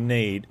as what you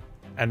need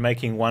and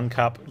making one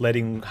cup,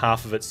 letting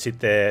half of it sit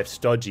there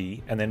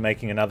stodgy, and then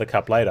making another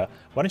cup later,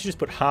 why don't you just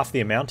put half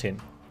the amount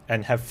in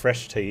and have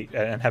fresh tea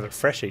and have it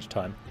fresh each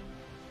time?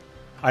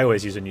 I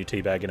always use a new tea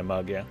bag in a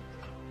mug, yeah.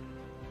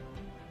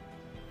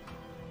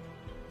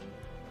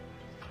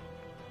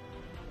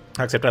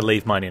 Except I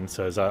leave mine in,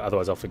 so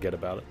otherwise I'll forget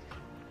about it.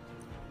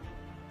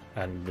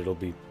 And it'll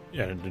be,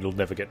 and it'll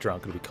never get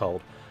drunk, it'll be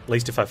cold. At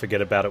least if I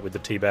forget about it with the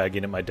tea bag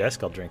in at my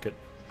desk, I'll drink it.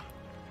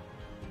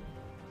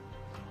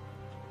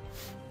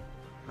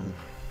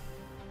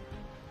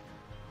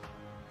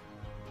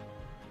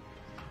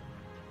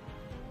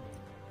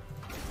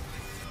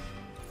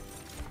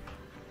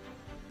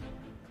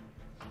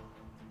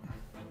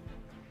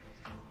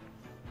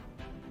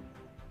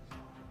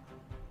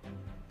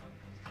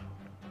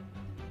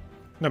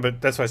 No,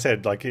 but that's what I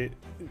said, like,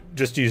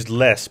 just use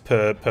less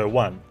per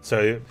one.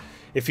 So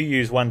if you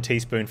use 1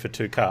 teaspoon for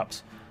 2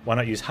 cups, why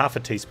not use half a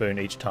teaspoon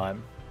each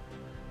time?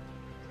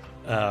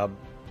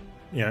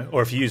 You know,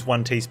 or if you use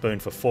 1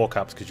 teaspoon for 4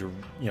 cups because you're,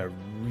 you know,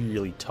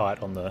 really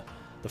tight on the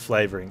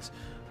flavorings,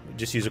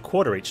 just use a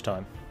quarter each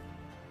time.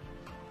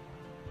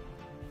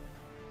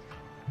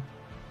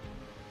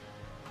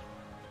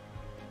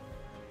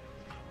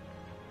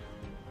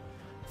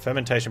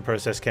 Fermentation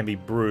process can be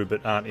brew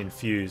but aren't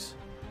infuse.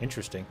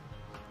 Interesting.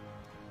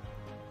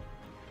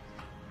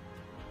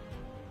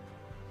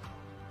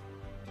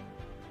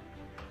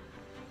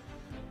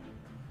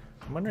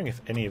 I'm wondering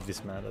if any of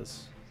this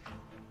matters.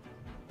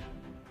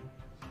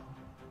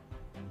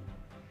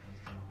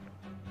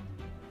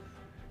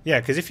 Yeah,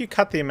 because if you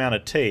cut the amount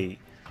of tea,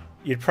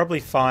 you'd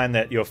probably find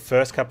that your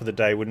first cup of the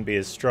day wouldn't be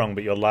as strong,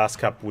 but your last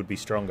cup would be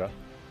stronger.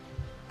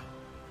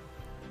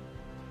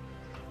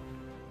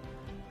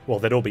 Well,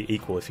 they'd all be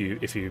equal if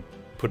you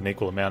put an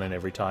equal amount in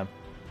every time.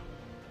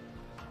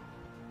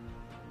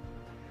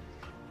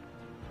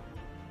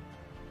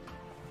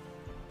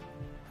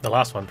 The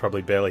last one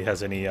probably barely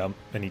has any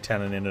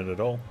tannin in it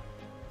at all.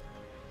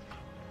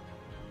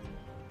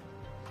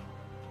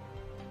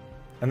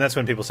 And that's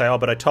when people say, oh,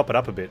 but I top it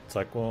up a bit. It's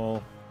like,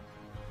 well,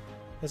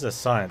 there's a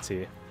science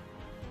here.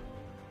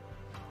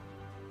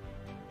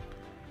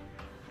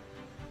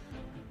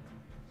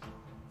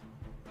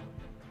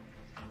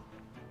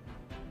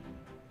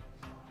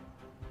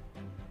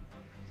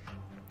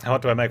 How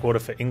hot do I make water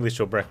for English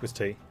or breakfast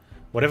tea?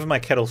 Whatever my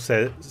kettle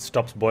says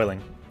stops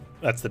boiling.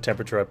 That's the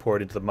temperature I pour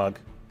it into the mug.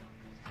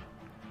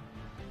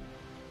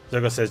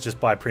 Zergo says just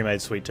buy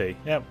pre-made sweet tea.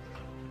 Yep.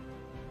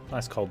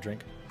 Nice cold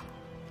drink.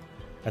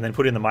 And then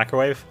put it in the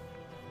microwave.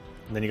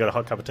 And then you got a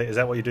hot cup of tea. Is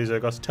that what you do,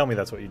 Zergos? Tell me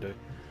that's what you do.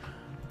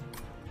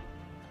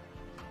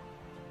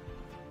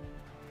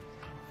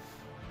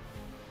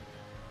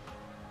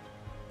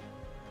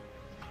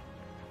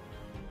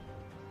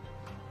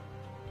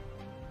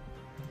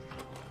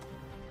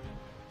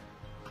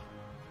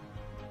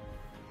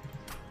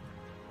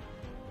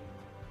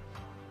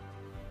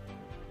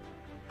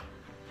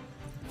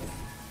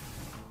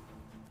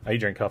 Oh, you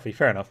drink coffee.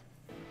 Fair enough.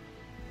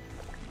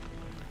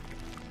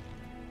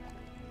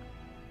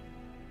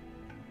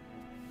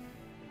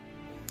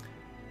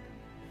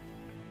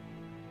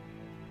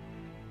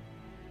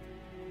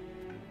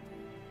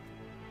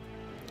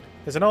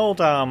 There's an old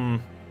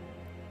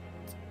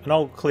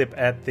clip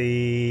at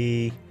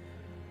the...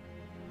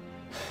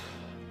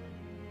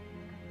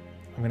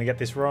 I'm going to get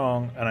this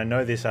wrong, and I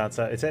know this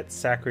answer. It's at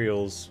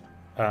Sacriel's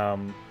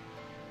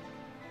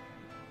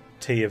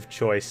tea of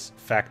choice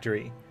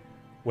factory,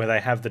 where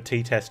they have the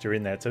tea tester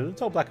in there. So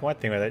it's all black and white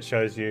thing where that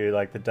shows you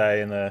like the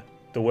day and the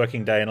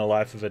working day in a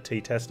life of a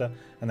tea tester,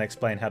 and they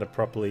explain how to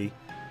properly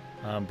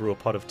brew a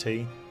pot of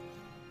tea.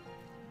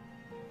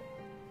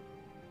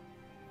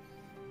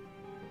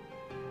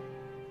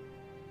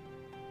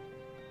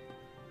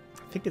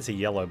 think it's a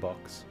yellow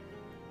box.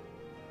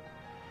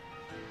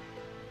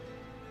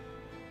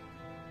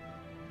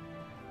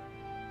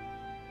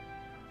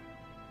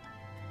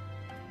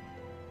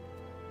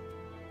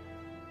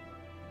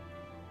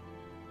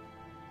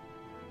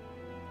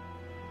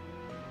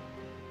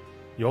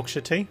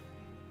 Yorkshire tea?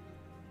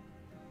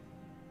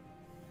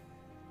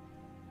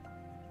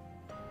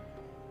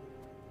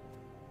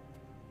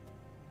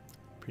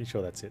 Pretty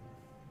sure that's it.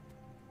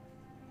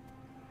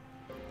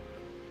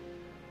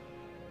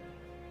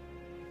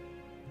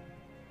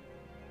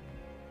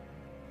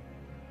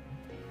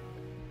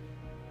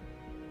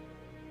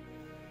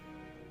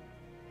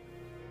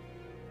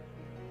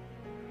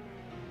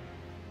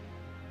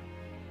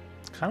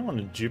 I kind of want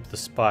to dupe the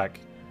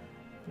spike.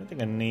 I don't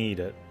think I need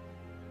it.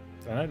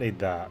 I don't need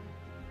that.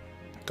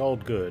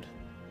 Gold good.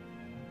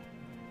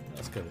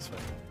 Let's go this way.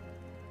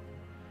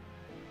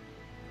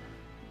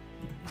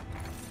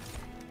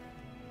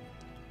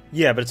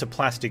 Yeah, but it's a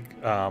plastic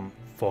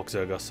fork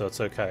Zergos, so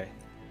it's okay.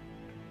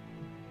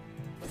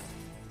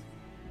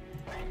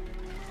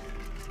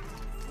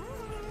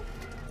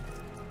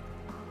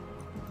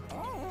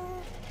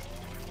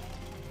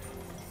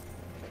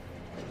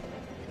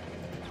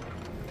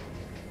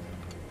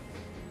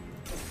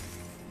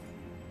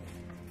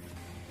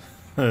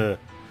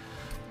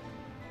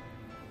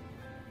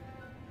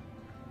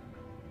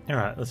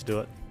 Alright, let's do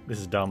it. This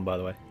is dumb, by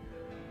the way.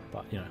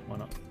 But, you know, why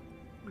not?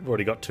 We've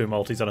already got 2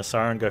 multis on a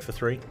Siren, go for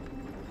 3.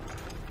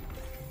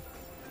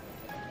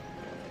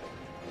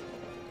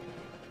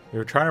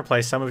 You're trying to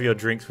replace some of your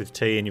drinks with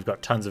tea and you've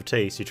got tons of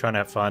tea, so you're trying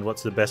to find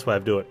what's the best way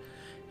to do it.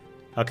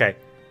 Okay.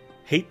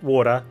 Heat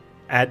water,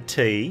 add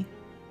tea,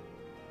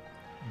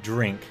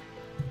 drink.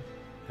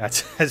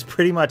 That's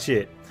pretty much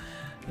it,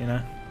 you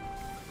know?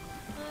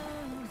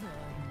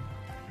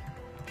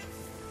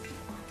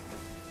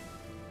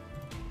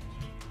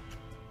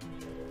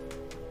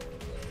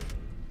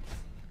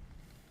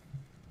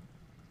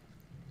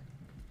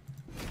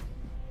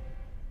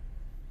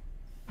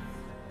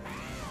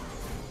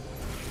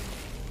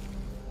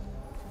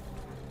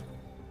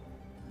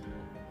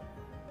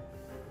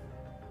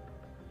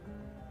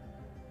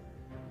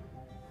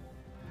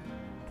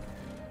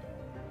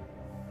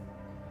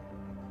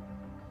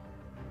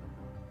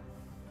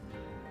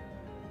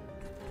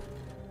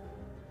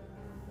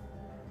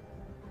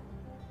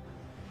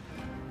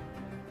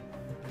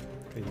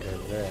 You go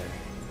there.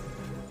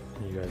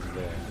 You go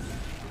there.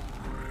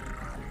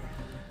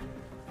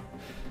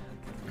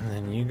 And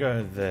then you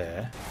go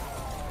there.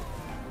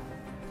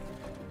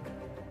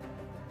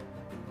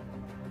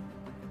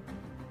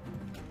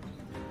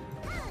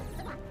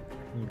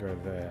 You go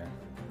there.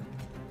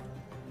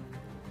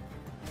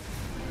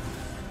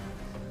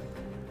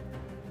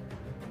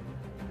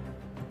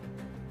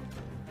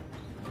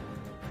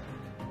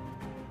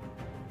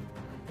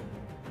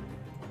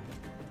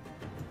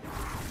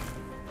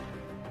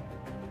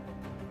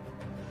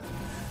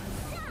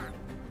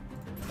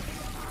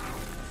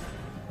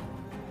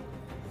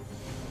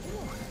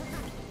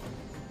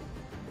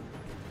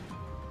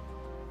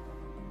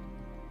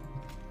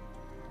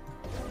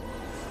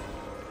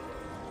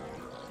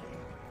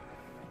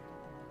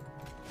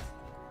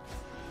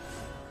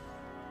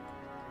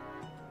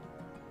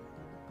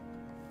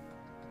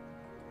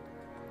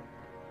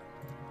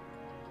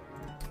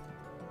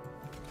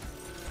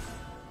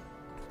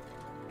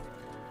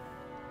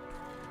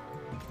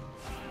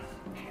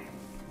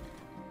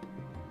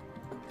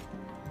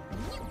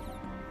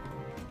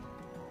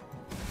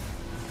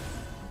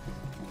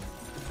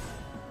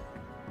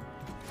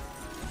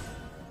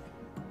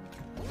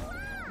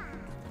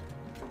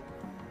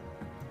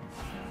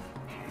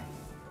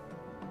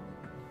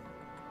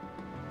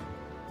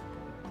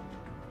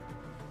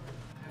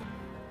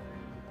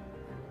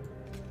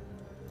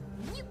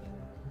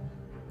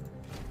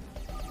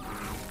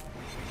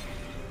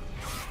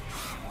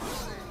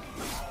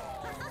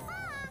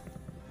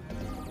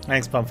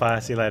 Thanks, Bonfire.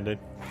 See you later, dude.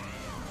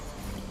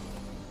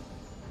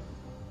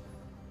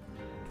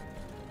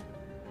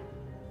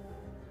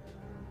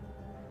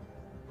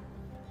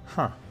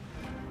 Huh.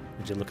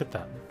 Would you look at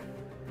that?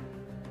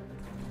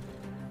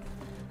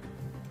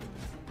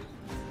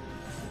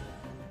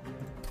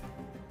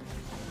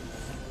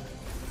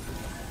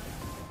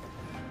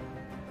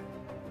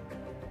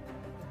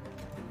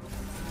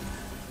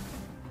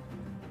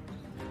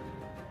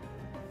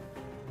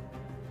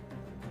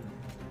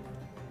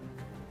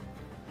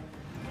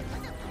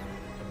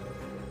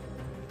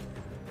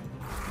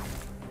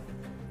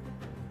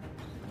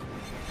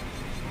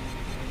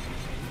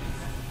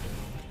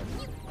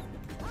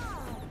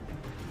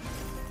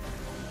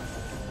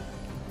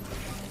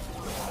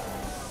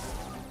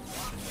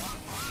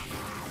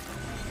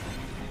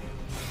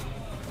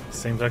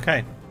 Seems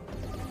okay.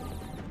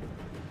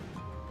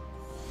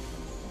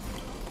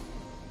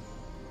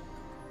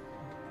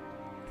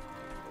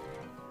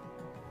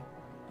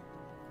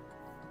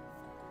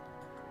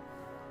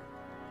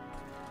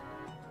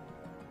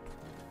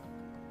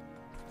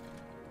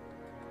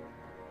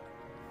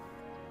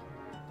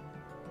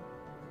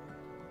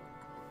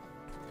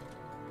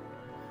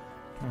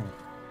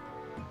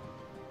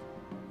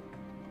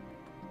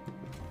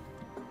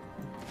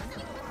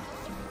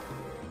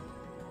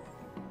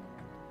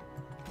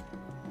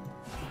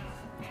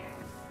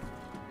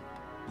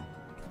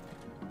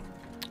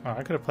 Oh,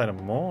 I could have played a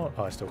more.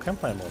 Oh, I still can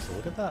play a morsel.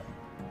 Look at that.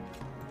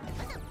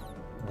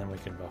 And then we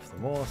can buff the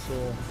morsel.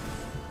 And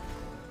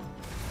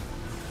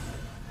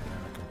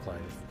then I can play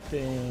the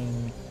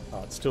thing.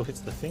 Oh, it still hits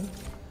the thing.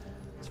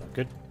 It's not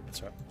good.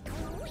 That's right.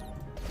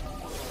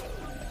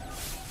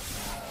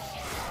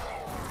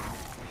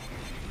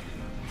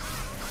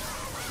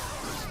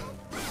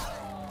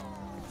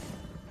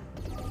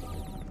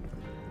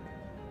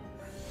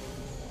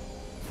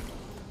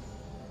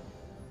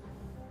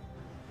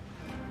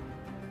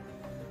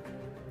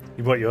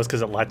 You bought yours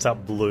because it lights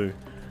up blue.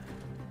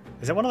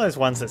 Is that one of those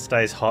ones that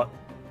stays hot?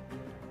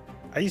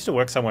 I used to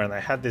work somewhere and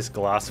they had this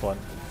glass one.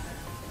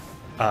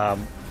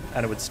 And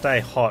it would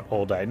stay hot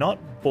all day. Not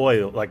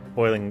boil, like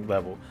boiling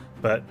level,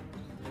 but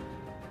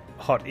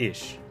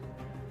hot-ish.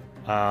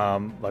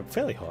 Like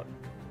fairly hot.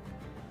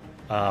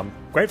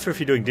 Great for if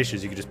you're doing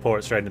dishes, you could just pour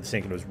it straight into the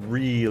sink and it was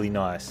really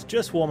nice.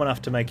 Just warm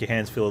enough to make your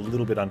hands feel a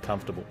little bit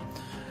uncomfortable.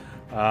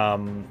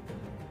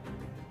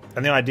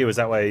 And the idea was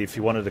that way if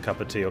you wanted a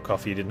cup of tea or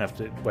coffee, you didn't have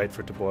to wait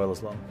for it to boil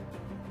as long.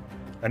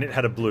 And it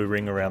had a blue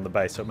ring around the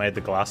base, so it made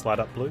the glass light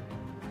up blue.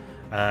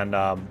 And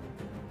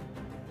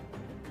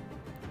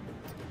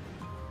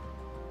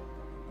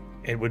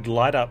it would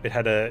light up, it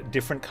had a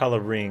different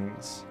color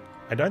rings.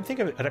 I can't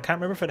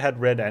remember if it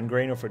had red and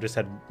green or if it just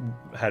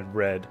had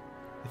red.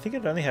 I think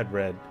it only had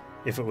red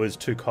if it was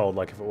too cold,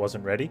 like if it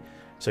wasn't ready.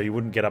 So you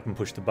wouldn't get up and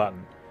push the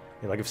button.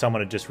 Like if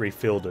someone had just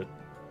refilled it.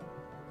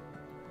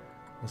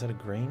 Was that a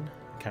green?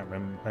 I can't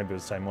remember. Maybe it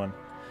was the same one.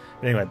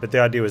 But anyway, but the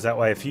idea was that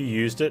way if you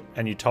used it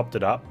and you topped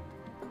it up,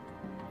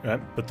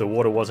 but the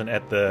water wasn't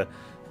at the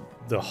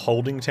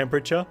holding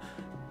temperature,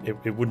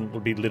 it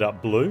wouldn't be lit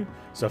up blue.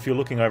 So if you're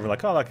looking over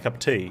like, oh, I like a cup of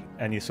tea,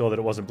 and you saw that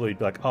it wasn't blue, you'd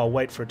be like, oh, I'll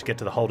wait for it to get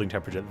to the holding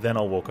temperature, then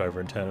I'll walk over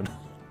and turn it on.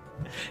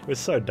 It was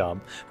so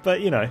dumb. But,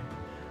 you know,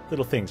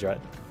 little things,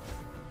 right?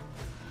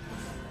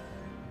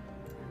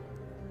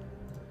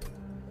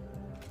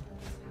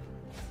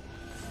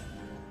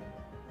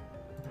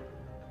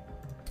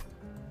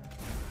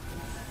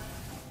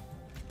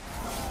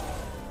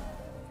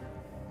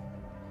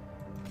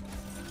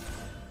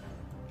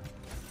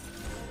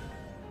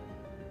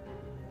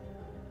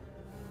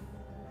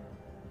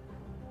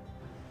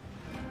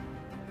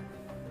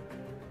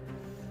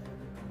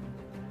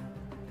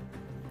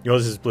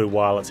 Yours is blue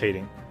while it's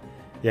heating.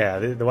 Yeah,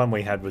 the one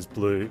we had was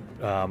blue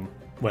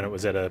when it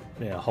was at a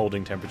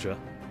holding temperature.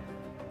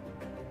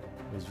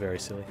 It was very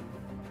silly.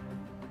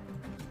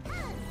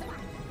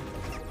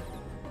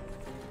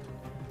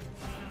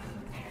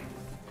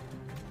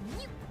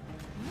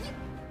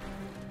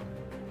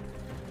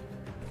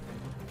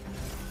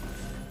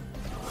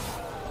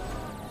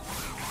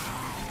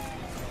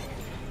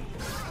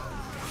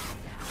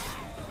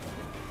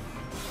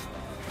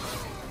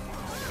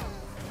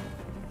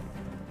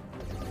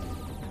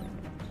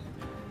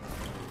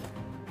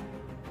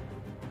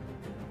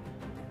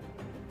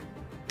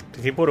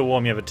 To keep water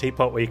warm, you have a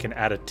teapot where you can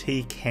add a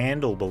tea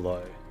candle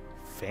below.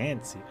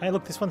 Fancy. Hey,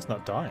 look, this one's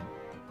not dying.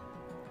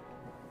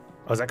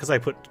 Oh, is that because they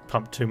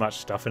pumped too much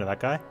stuff into that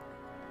guy?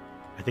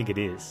 I think it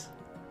is.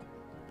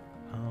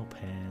 Oh,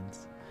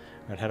 Panz.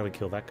 Right, how do we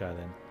kill that guy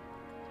then?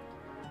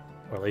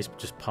 Or at least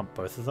just pump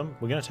both of them?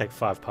 We're going to take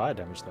 5 pyre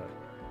damage though.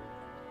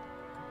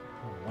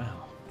 Oh,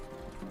 wow.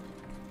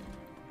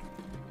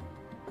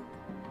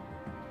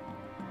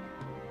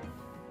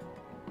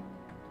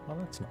 Well,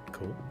 that's not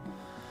cool.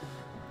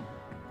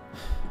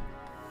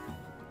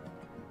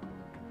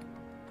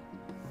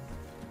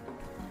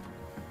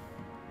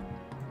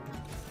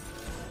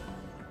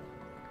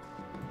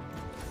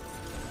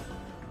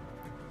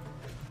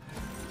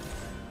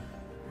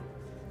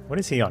 What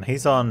is he on?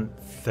 He's on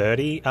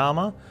 30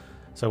 armor,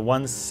 so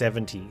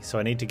 170. So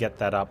I need to get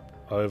that up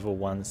over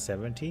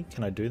 170.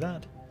 Can I do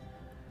that?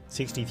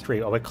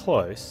 63. Oh, we're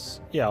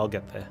close. Yeah, I'll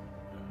get there.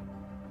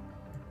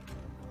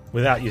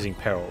 Without using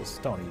perils.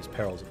 Don't want to use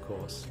perils, of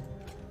course.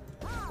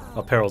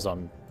 Oh, perils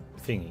on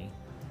thingy.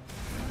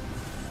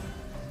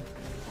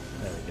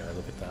 There we go.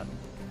 Look at that.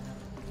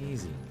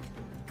 Easy.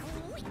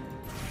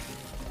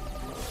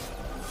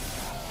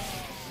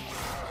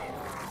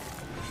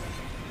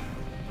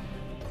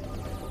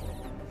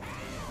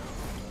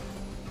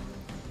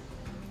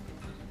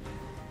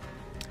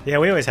 Yeah,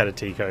 we always had a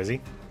tea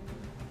cozy.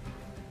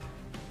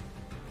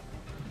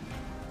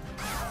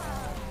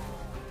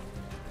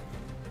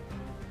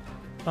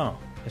 Oh,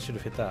 I should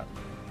have hit that.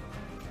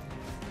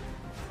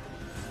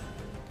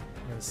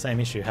 The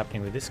same issue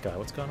happening with this guy.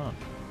 What's going on?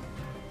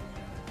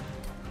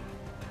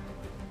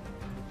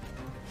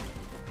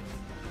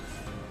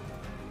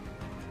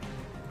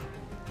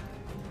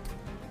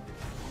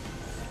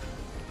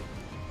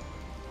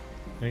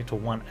 We need to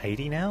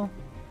 180 now?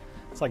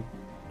 It's like...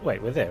 Wait,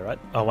 we're there, right?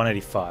 Oh,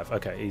 185.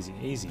 Okay, easy,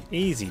 easy,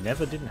 easy.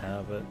 Never didn't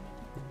have it.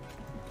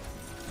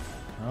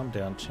 Calm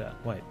down, chat.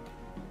 Wait.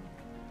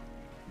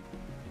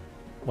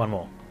 One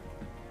more.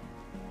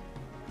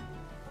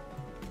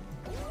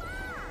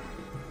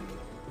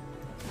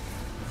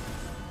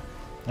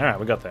 Alright,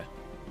 we got there.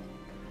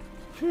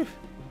 Phew.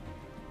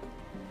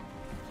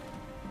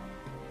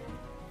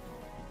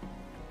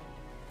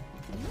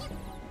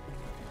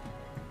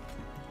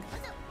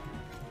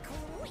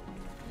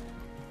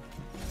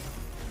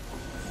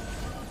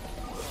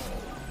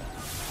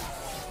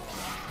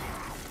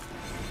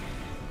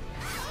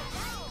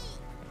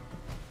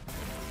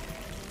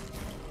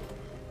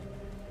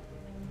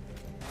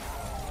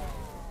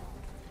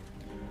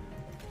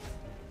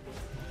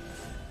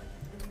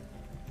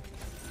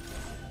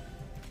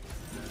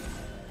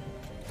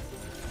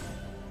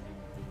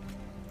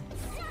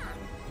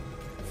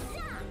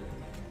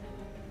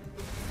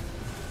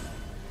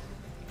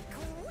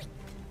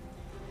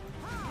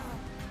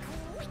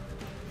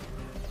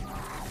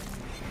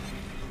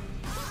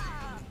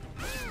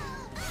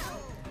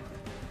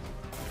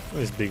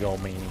 Look at this big old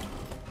meanie.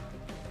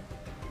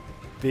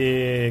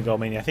 Big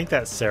old meanie. I think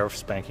that's Seraph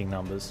spanking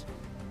numbers.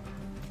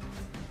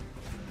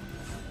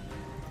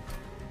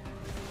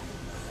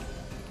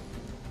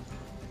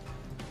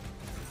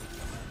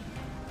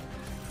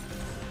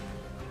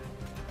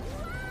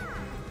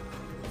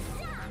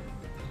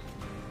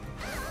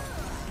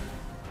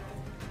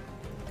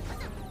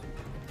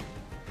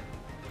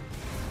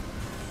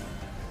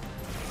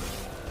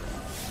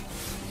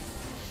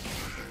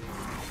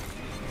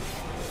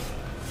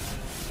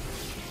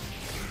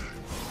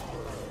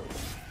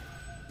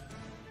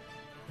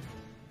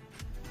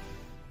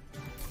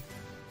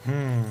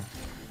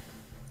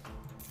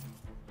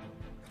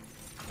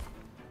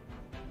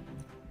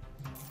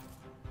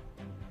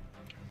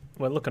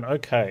 We're looking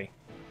okay.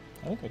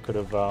 I think we could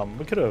have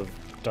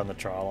done the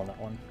trial on that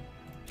one.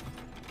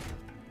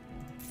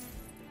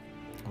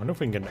 I wonder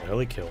if we can get an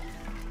early kill.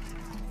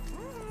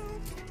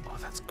 Oh,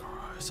 that's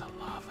gross. I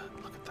love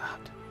it. Look at that.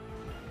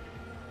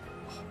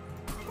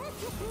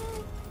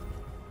 Oh.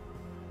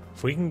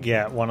 If we can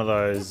get one of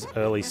those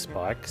early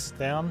spikes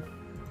down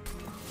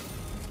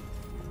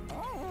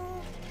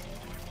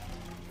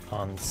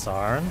on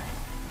Siren.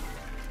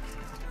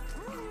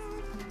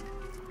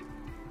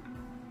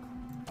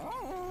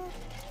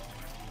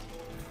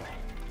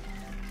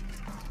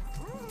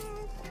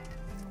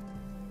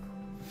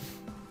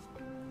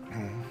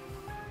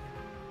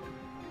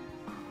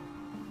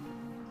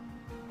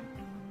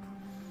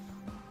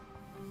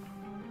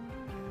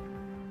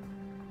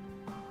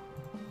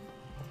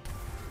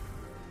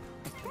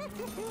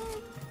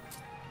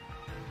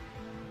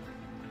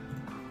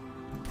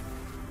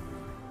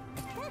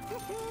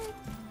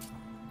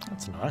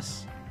 That's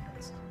nice.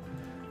 That's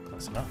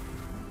close enough.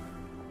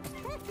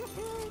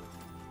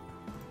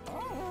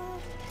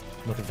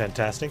 Looking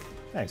fantastic.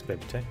 Thanks,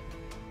 baby T.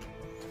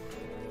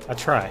 I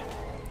try.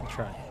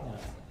 Yeah.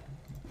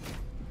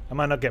 I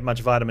might not get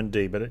much vitamin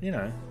D, but you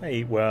know, I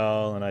eat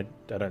well and I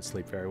don't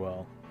sleep very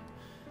well.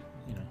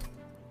 You know.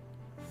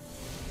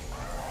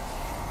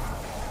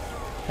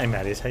 Hey,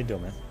 Mattias, how you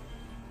doing, man?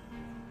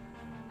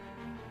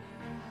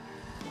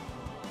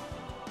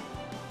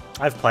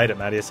 I've played it,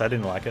 Mattias. I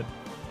didn't like it.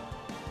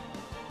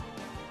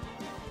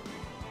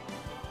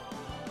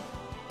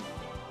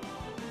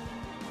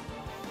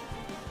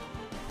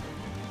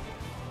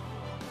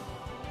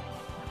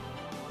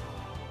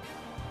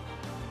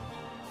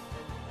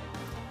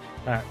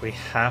 Alright, we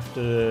have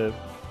to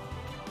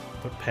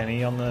put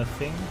Penny on the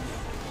thing,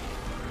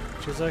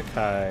 which is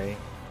okay.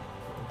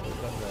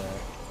 Put that there.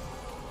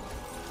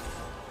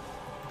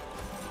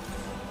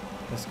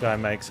 This guy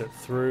makes it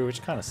through,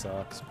 which kind of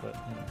sucks, but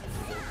you know.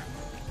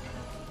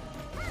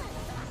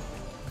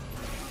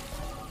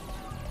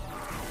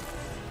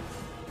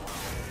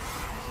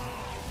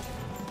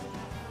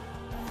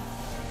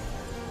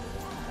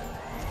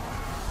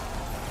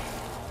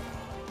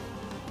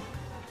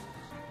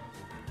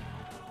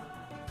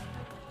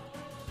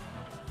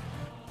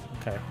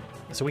 Okay,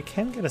 so we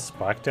can get a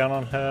spike down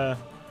on her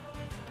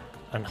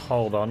and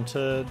hold on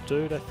to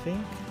dude, I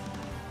think.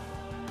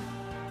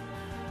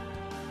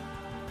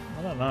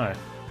 I don't know.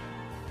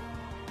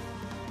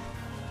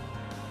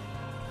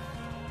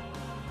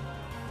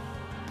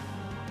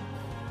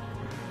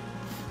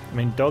 I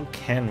mean, dog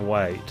can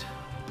wait.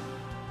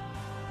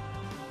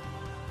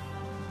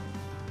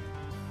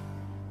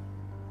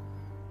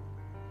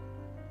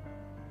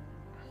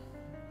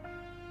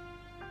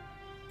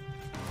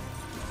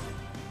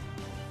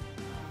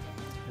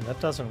 And that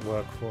doesn't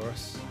work for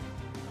us.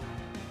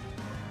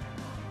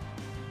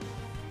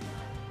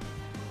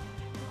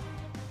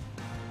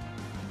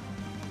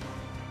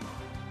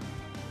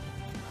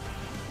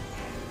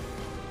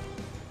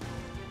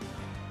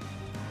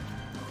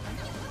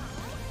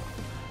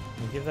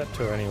 We'll give that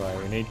to her anyway.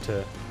 We need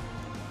to...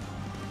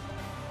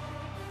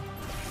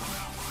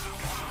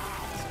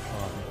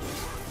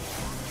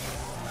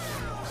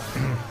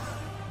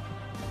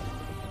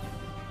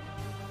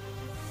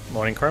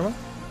 Morning, Chroma.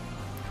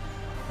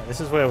 This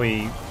is where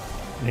we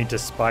need to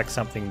spike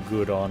something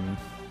good on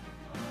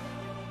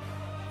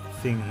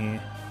thing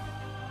here.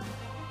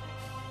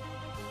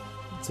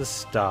 It's a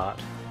start.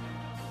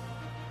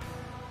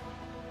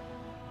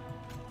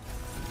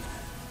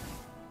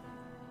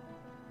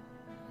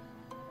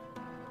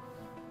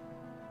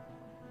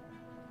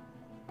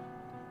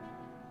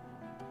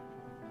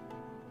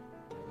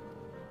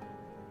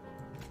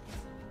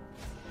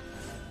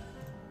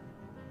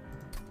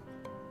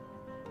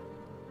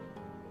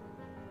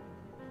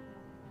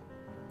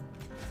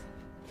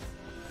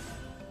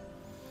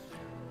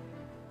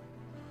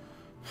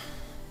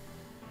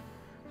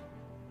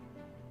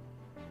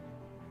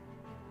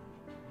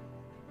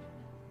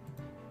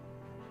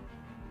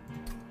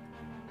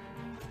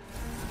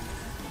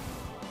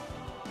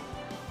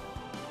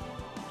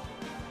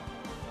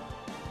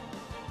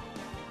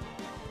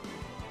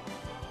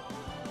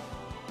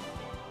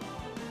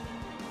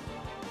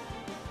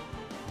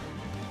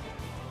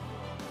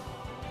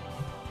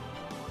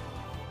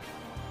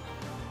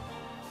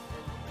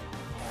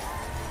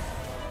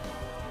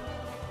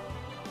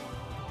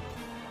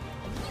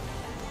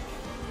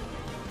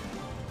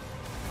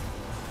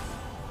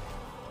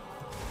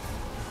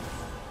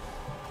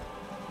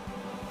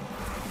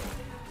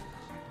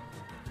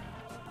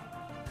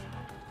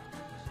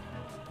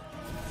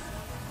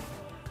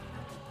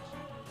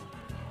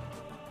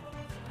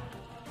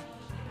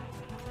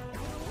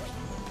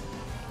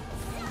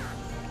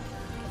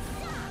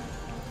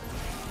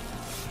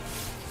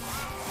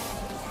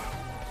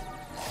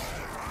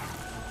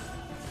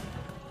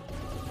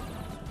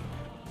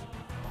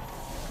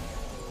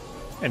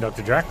 And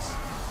Dr. Drax.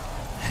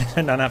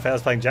 9.5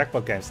 hours playing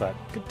Jackpot games tonight.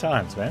 Good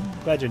times, man.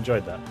 Glad you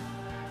enjoyed that.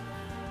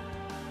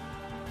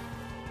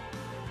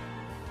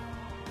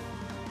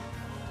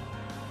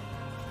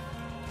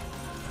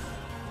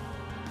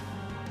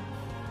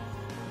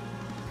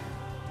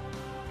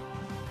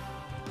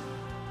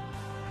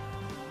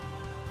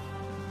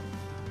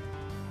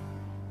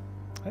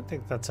 I don't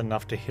think that's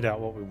enough to hit out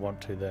what we want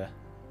to there.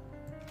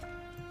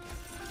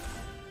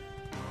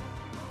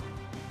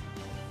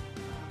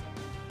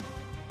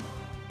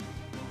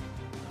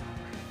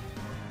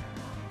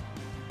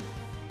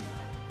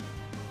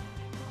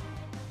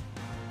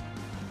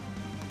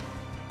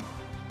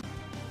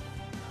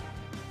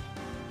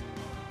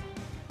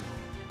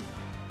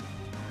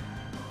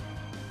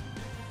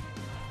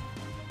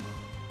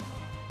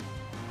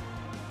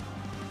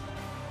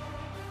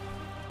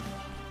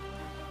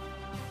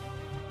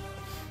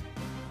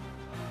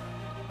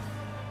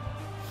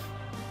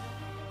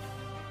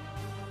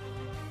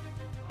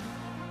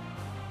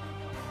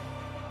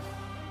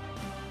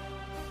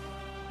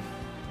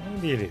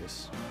 Maybe it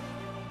is.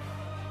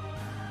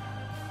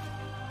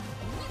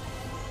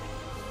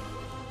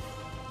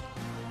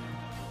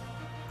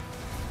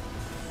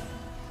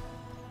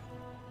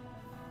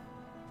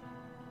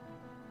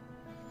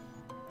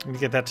 We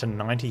get that to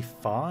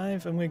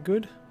 95 and we're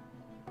good.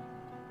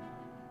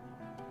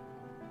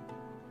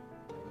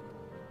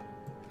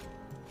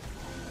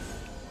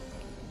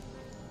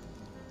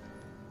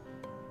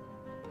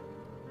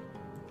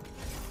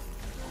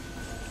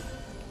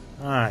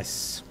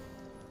 Nice.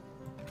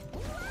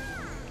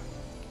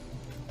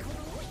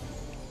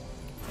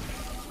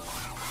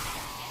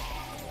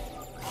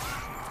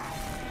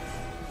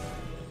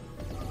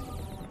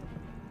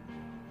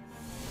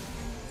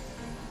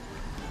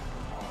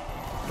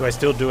 Do I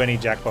still do any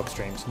Jackbox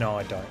streams? No,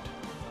 I don't.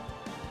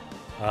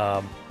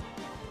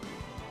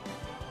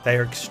 They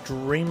are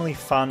extremely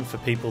fun for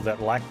people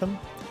that like them,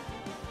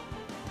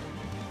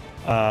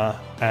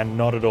 and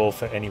not at all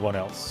for anyone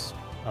else,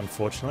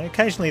 unfortunately.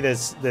 Occasionally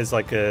there's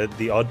like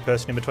the odd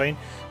person in between,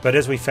 but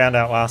as we found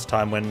out last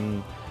time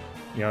when,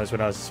 you know,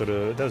 when I was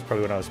that was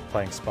probably when I was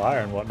playing Spire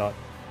and whatnot,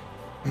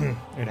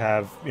 you'd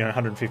have, you know,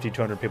 150,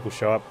 200 people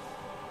show up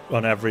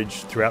on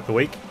average throughout the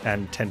week,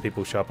 and 10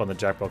 people show up on the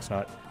Jackbox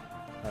night.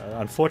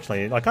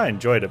 Unfortunately, like, I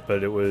enjoyed it,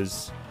 but it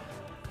was,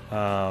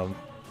 I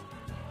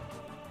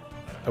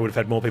would have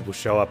had more people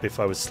show up if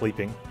I was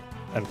sleeping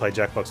and play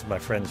Jackbox with my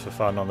friends for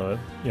fun on the,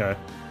 you know,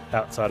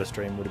 outside of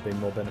stream would have been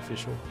more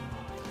beneficial.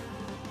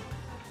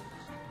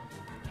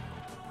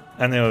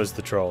 And there was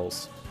the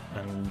trolls,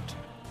 and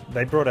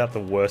they brought out the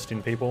worst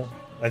in people.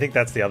 I think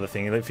that's the other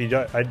thing. If you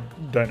don't, I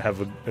don't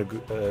have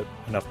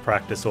enough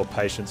practice or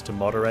patience to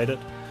moderate it.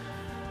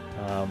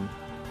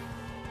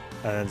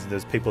 And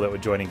there's people that were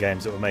joining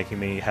games that were making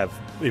me have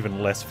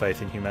even less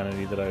faith in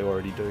humanity that I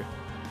already do.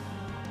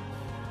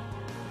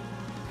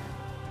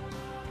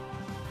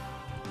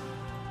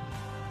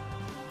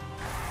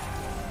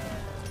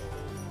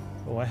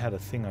 Oh, I had a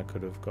thing I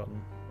could have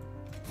gotten.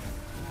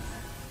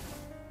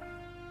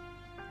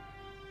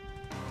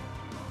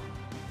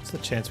 What's the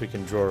chance we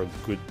can draw a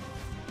good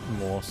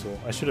morsel?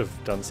 I should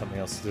have done something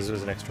else. There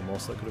was an extra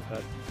morsel I could have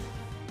had.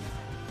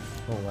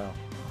 Oh, wow.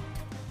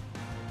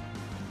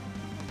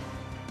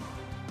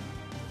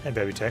 Hey,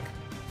 Baby Tech.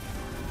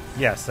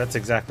 Yes, that's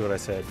exactly what I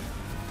said.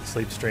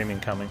 Sleep streaming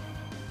coming.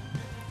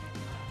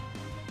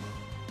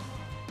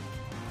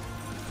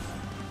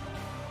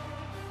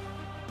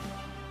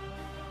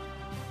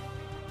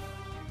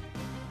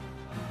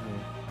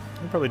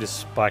 I'll probably just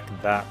spike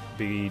that,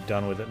 be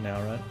done with it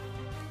now, right?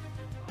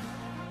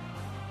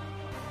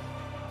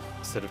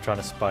 Instead of trying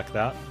to spike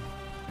that.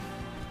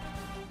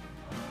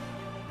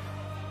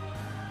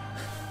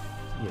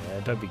 Yeah,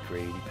 don't be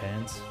greedy,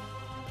 Panz.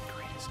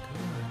 Greed is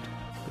good.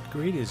 But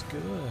greed is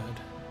good.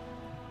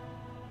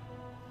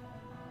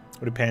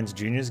 What do Panz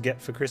Juniors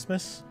get for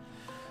Christmas?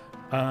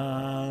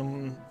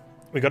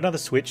 We got another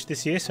Switch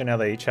this year, so now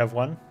they each have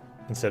one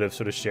instead of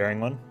sort of sharing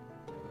one.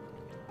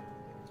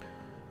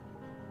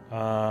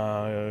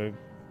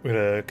 We got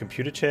a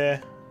computer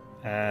chair,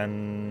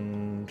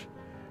 and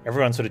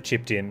everyone sort of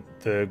chipped in.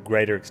 The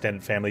greater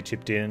extended family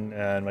chipped in,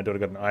 and my daughter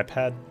got an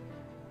iPad.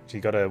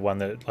 She got one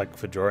that, like,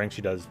 for drawing,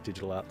 she does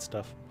digital art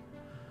stuff.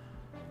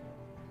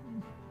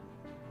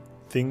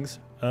 Things.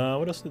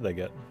 What else did they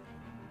get?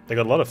 They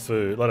got a lot of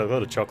food, a lot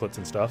of chocolates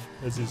and stuff.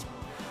 As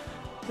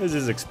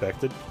is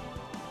expected.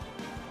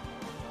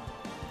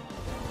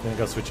 Think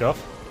I'll switch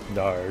off?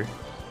 No.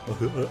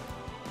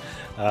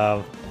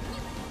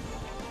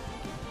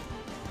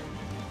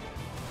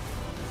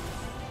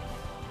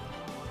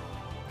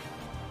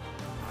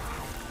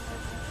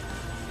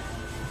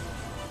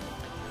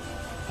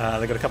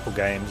 They got a couple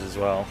games as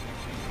well.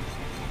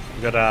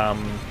 We got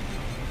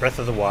Breath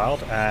of the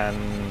Wild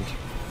and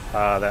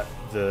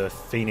the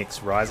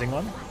Phoenix Rising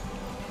one.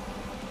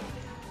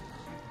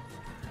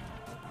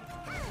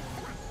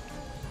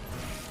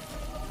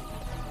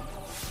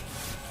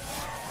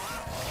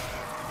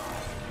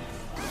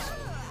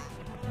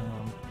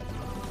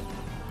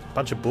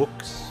 Bunch of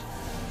books.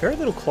 Very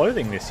little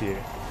clothing this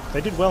year. They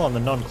did well on the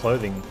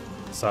non-clothing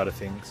side of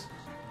things.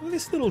 Look at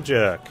this little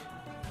jerk.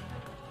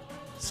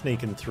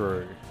 Sneaking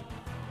through.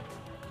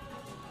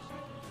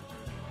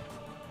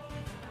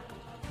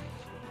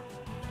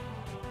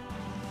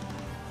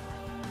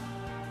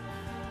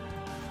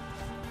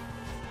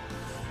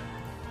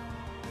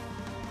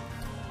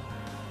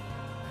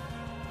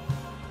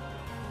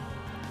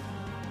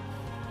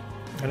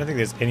 I don't think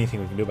there's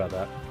anything we can do about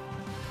that.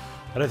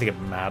 I don't think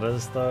it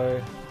matters though,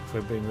 if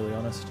we're being really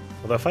honest.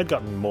 Although if I'd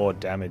gotten more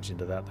damage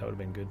into that, that would have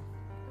been good.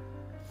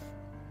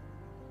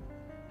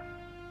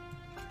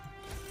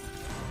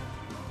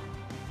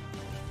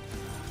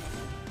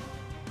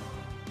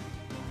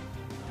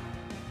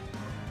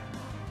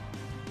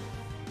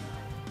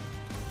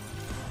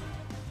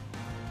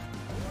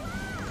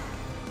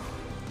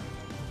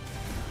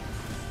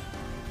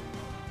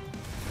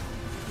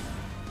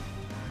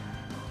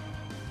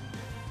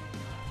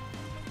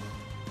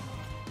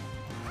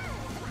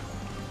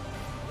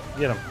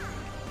 Get him.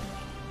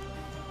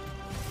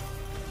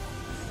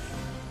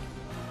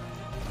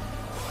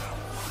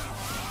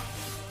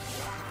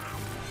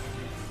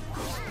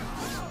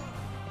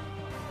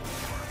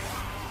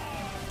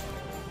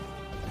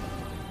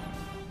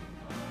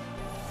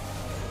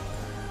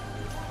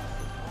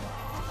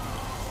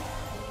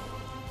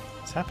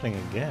 It's happening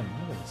again.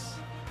 Look at this.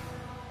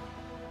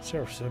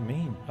 Sheriff's so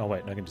mean. Oh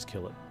wait, I can just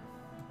kill it.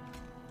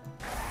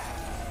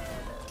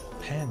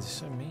 Panz is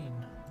so mean.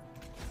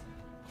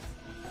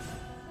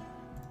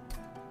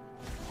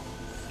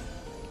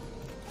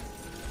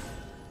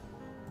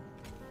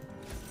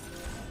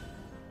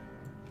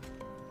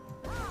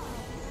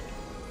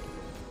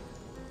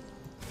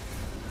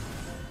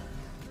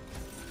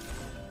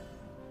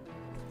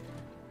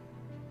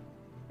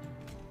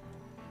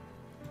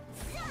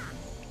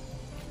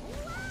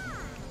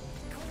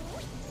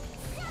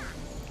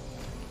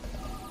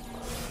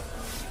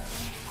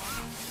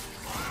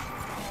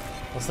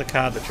 What's the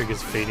card that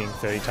triggers feeding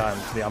 30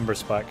 times? The Umbra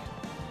spike.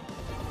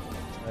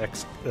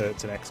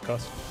 It's an X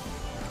cost.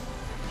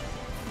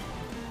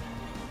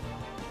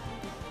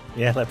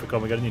 Yeah,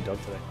 Leprechaun, we got a new dog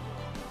today.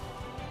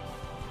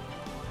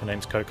 Her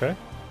name's Coco.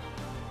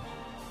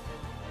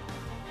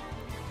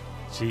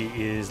 She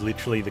is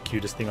literally the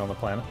cutest thing on the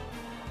planet.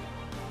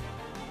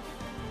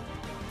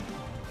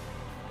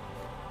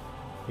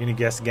 You gonna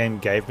guess the game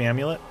gave me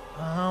Amulet?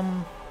 I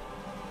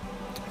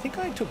think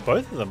I took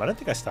both of them. I don't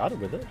think I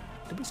started with it.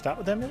 Did we start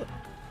with Amulet?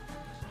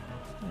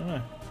 I don't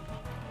know.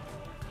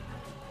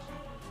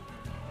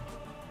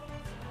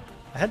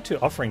 I had 2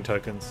 offering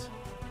tokens.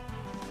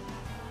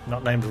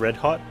 Not named Red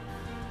Hot.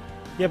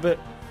 Yeah, but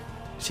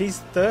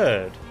she's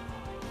 3rd.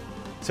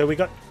 So we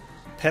got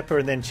Pepper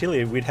and then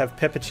Chili. We'd have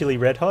Pepper, Chili,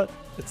 Red Hot.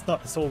 It's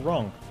not. It's all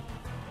wrong.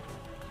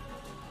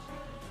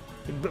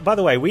 By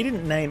the way, we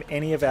didn't name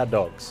any of our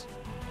dogs.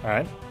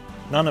 Alright?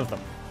 None of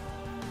them.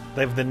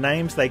 They've the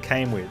names they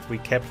came with. We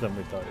kept them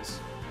with those.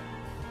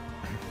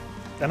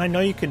 And I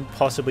know you can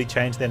possibly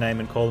change their name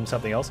and call them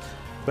something else,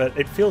 but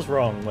it feels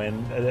wrong when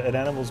an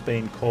animal's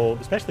been called,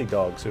 especially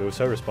dogs who are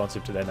so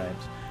responsive to their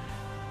names.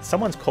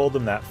 Someone's called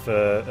them that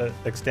for an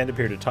extended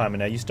period of time, and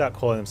now you start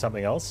calling them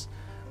something else.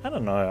 I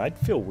don't know. I'd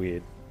feel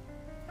weird.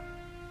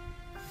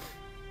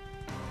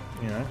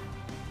 You know?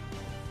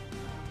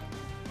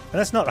 And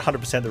that's not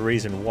 100% the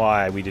reason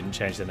why we didn't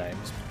change their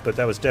names, but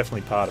that was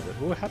definitely part of it.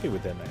 We were happy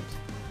with their names.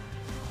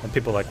 And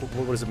people are like,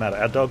 what does it matter?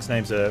 Our dogs'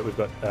 names are, we've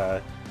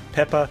got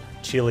Pepper,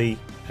 Chili,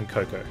 and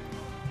Coco.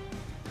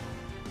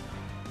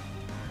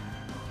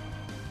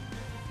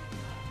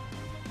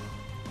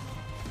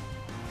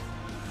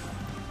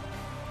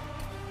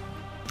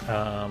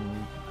 I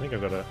think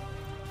I've got a...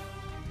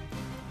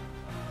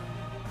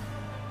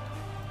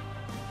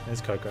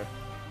 There's Coco.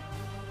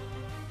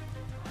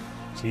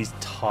 She's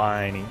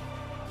tiny.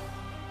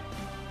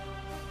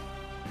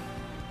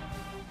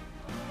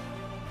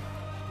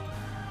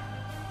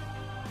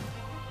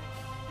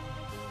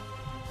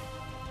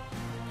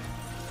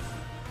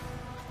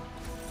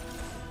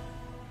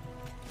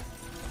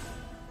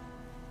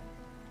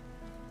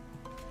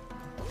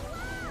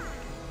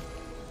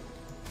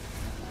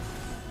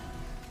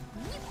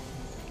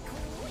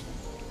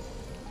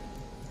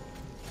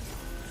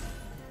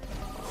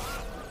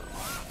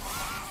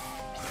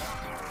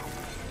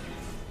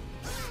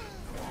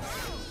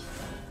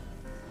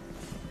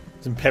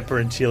 Some pepper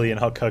and chili and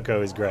hot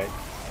cocoa is great.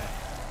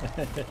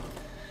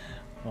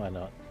 Why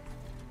not?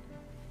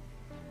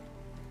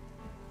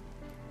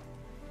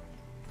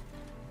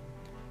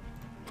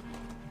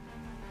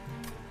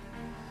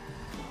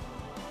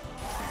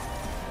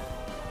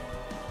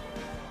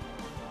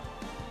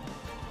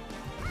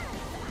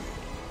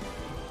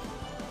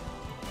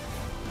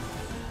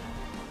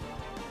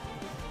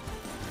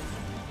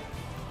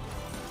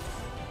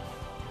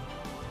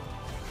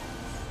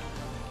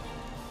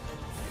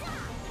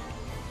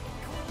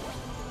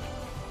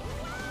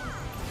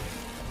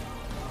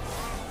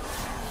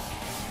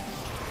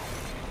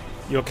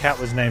 Your cat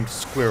was named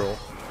Squirrel.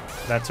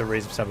 That's a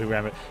reason some people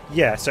remember it.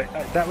 Yeah, so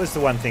that was the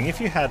one thing. If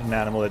you had an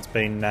animal that's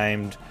been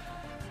named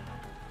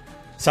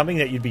something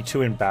that you'd be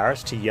too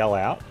embarrassed to yell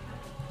out,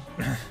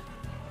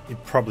 You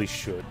probably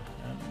should.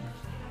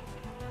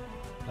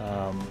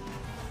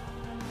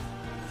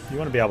 You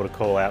want to be able to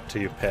call out to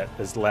your pet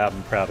as loud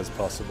and proud as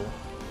possible.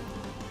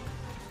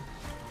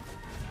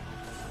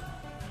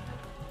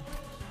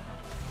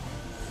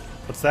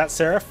 What's that,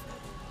 Seraph?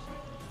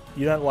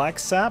 You don't like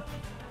sap?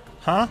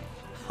 Huh?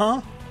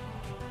 Huh?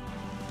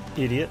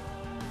 Idiot.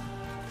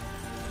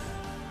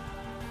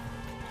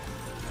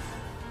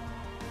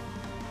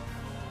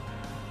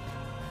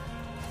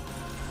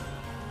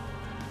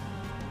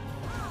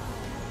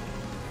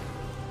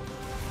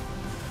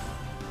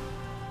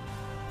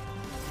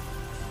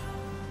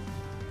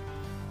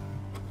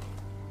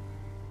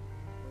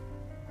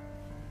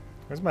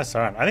 Where's my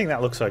Siren? I think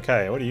that looks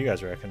okay. What do you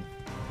guys reckon?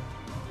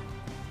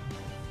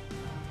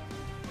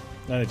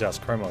 No need to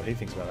ask Chroma what he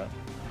thinks about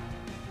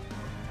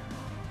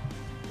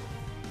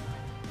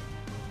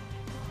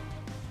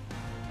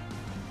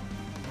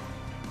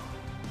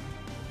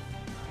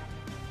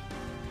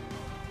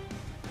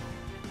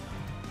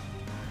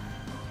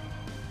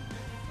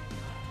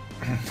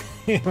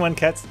that. One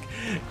cat's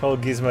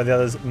called Gizmo, the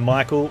other's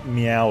Michael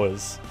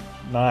Meowers.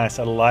 Nice,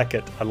 I like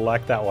it. I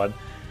like that one.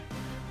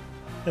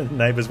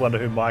 Neighbours wonder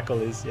who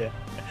Michael is, yeah.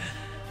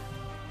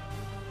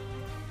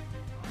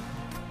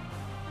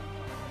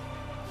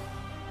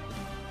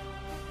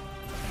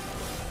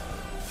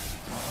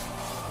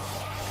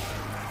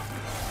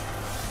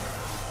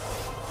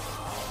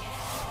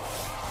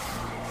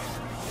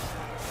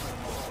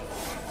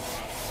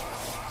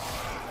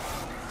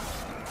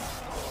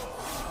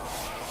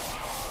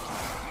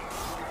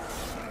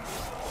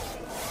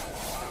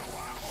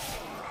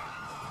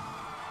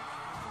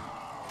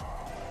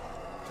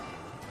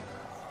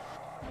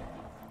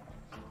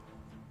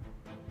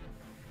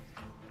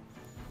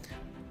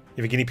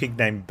 You have a guinea pig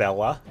named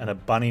Bella and a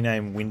bunny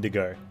named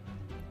Windigo.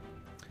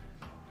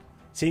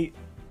 See,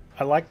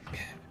 I like...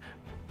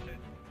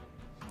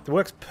 It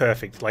works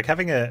perfect. Like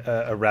having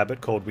a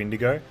rabbit called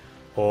Windigo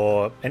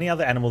or any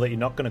other animal that you're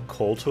not going to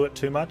call to it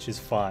too much is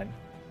fine.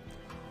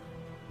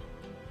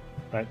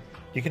 Right?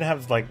 You can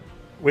have like...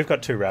 We've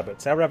got 2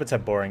 rabbits. Our rabbits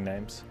have boring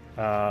names.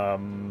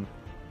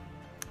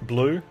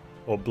 Blue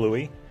or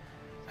Bluey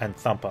and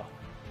Thumper.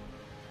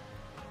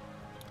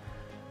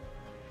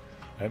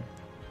 Right?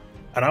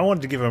 And I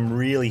wanted to give them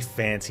really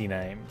fancy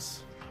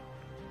names.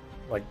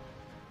 Like,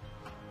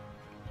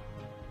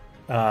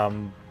 you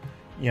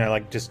know,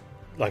 like just,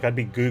 like I'd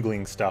be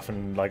Googling stuff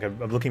and like I'm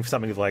looking for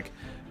something with like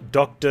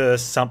Dr.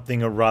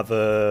 something or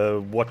other,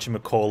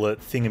 whatchamacallit,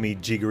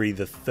 thingamajiggery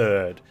the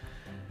third.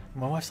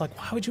 My wife's like,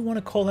 why would you want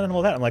to call an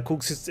animal that? I'm like, cool,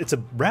 'cause it's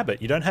a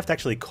rabbit. You don't have to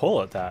actually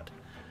call it that.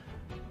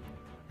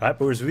 Right?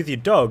 But whereas with your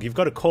dog, you've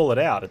got to call it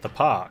out at the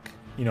park,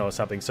 you know, or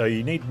something. So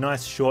you need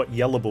nice, short,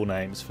 yellable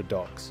names for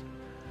dogs.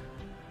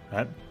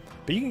 Right?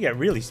 But you can get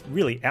really,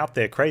 really out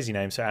there crazy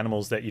names for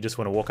animals that you just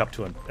want to walk up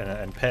to and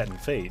pet and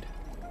feed.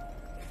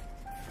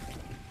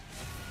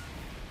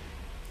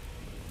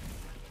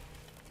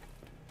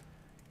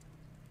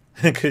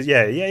 Because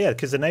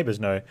because the neighbors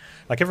know,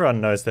 like everyone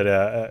knows that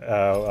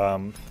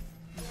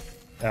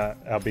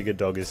our bigger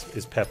dog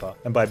is Pepper,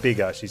 and by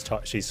bigger she's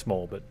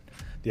small, but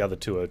the other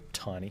 2 are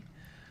tiny.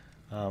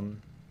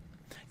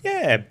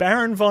 Yeah,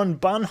 Baron von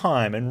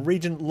Bunheim and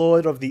Regent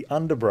Lord of the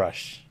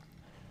Underbrush.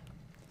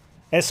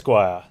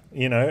 Esquire,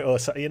 you know, or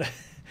so, you know,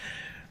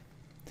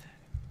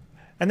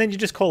 and then you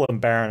just call them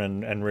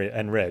Baron and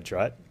Reg,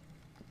 right?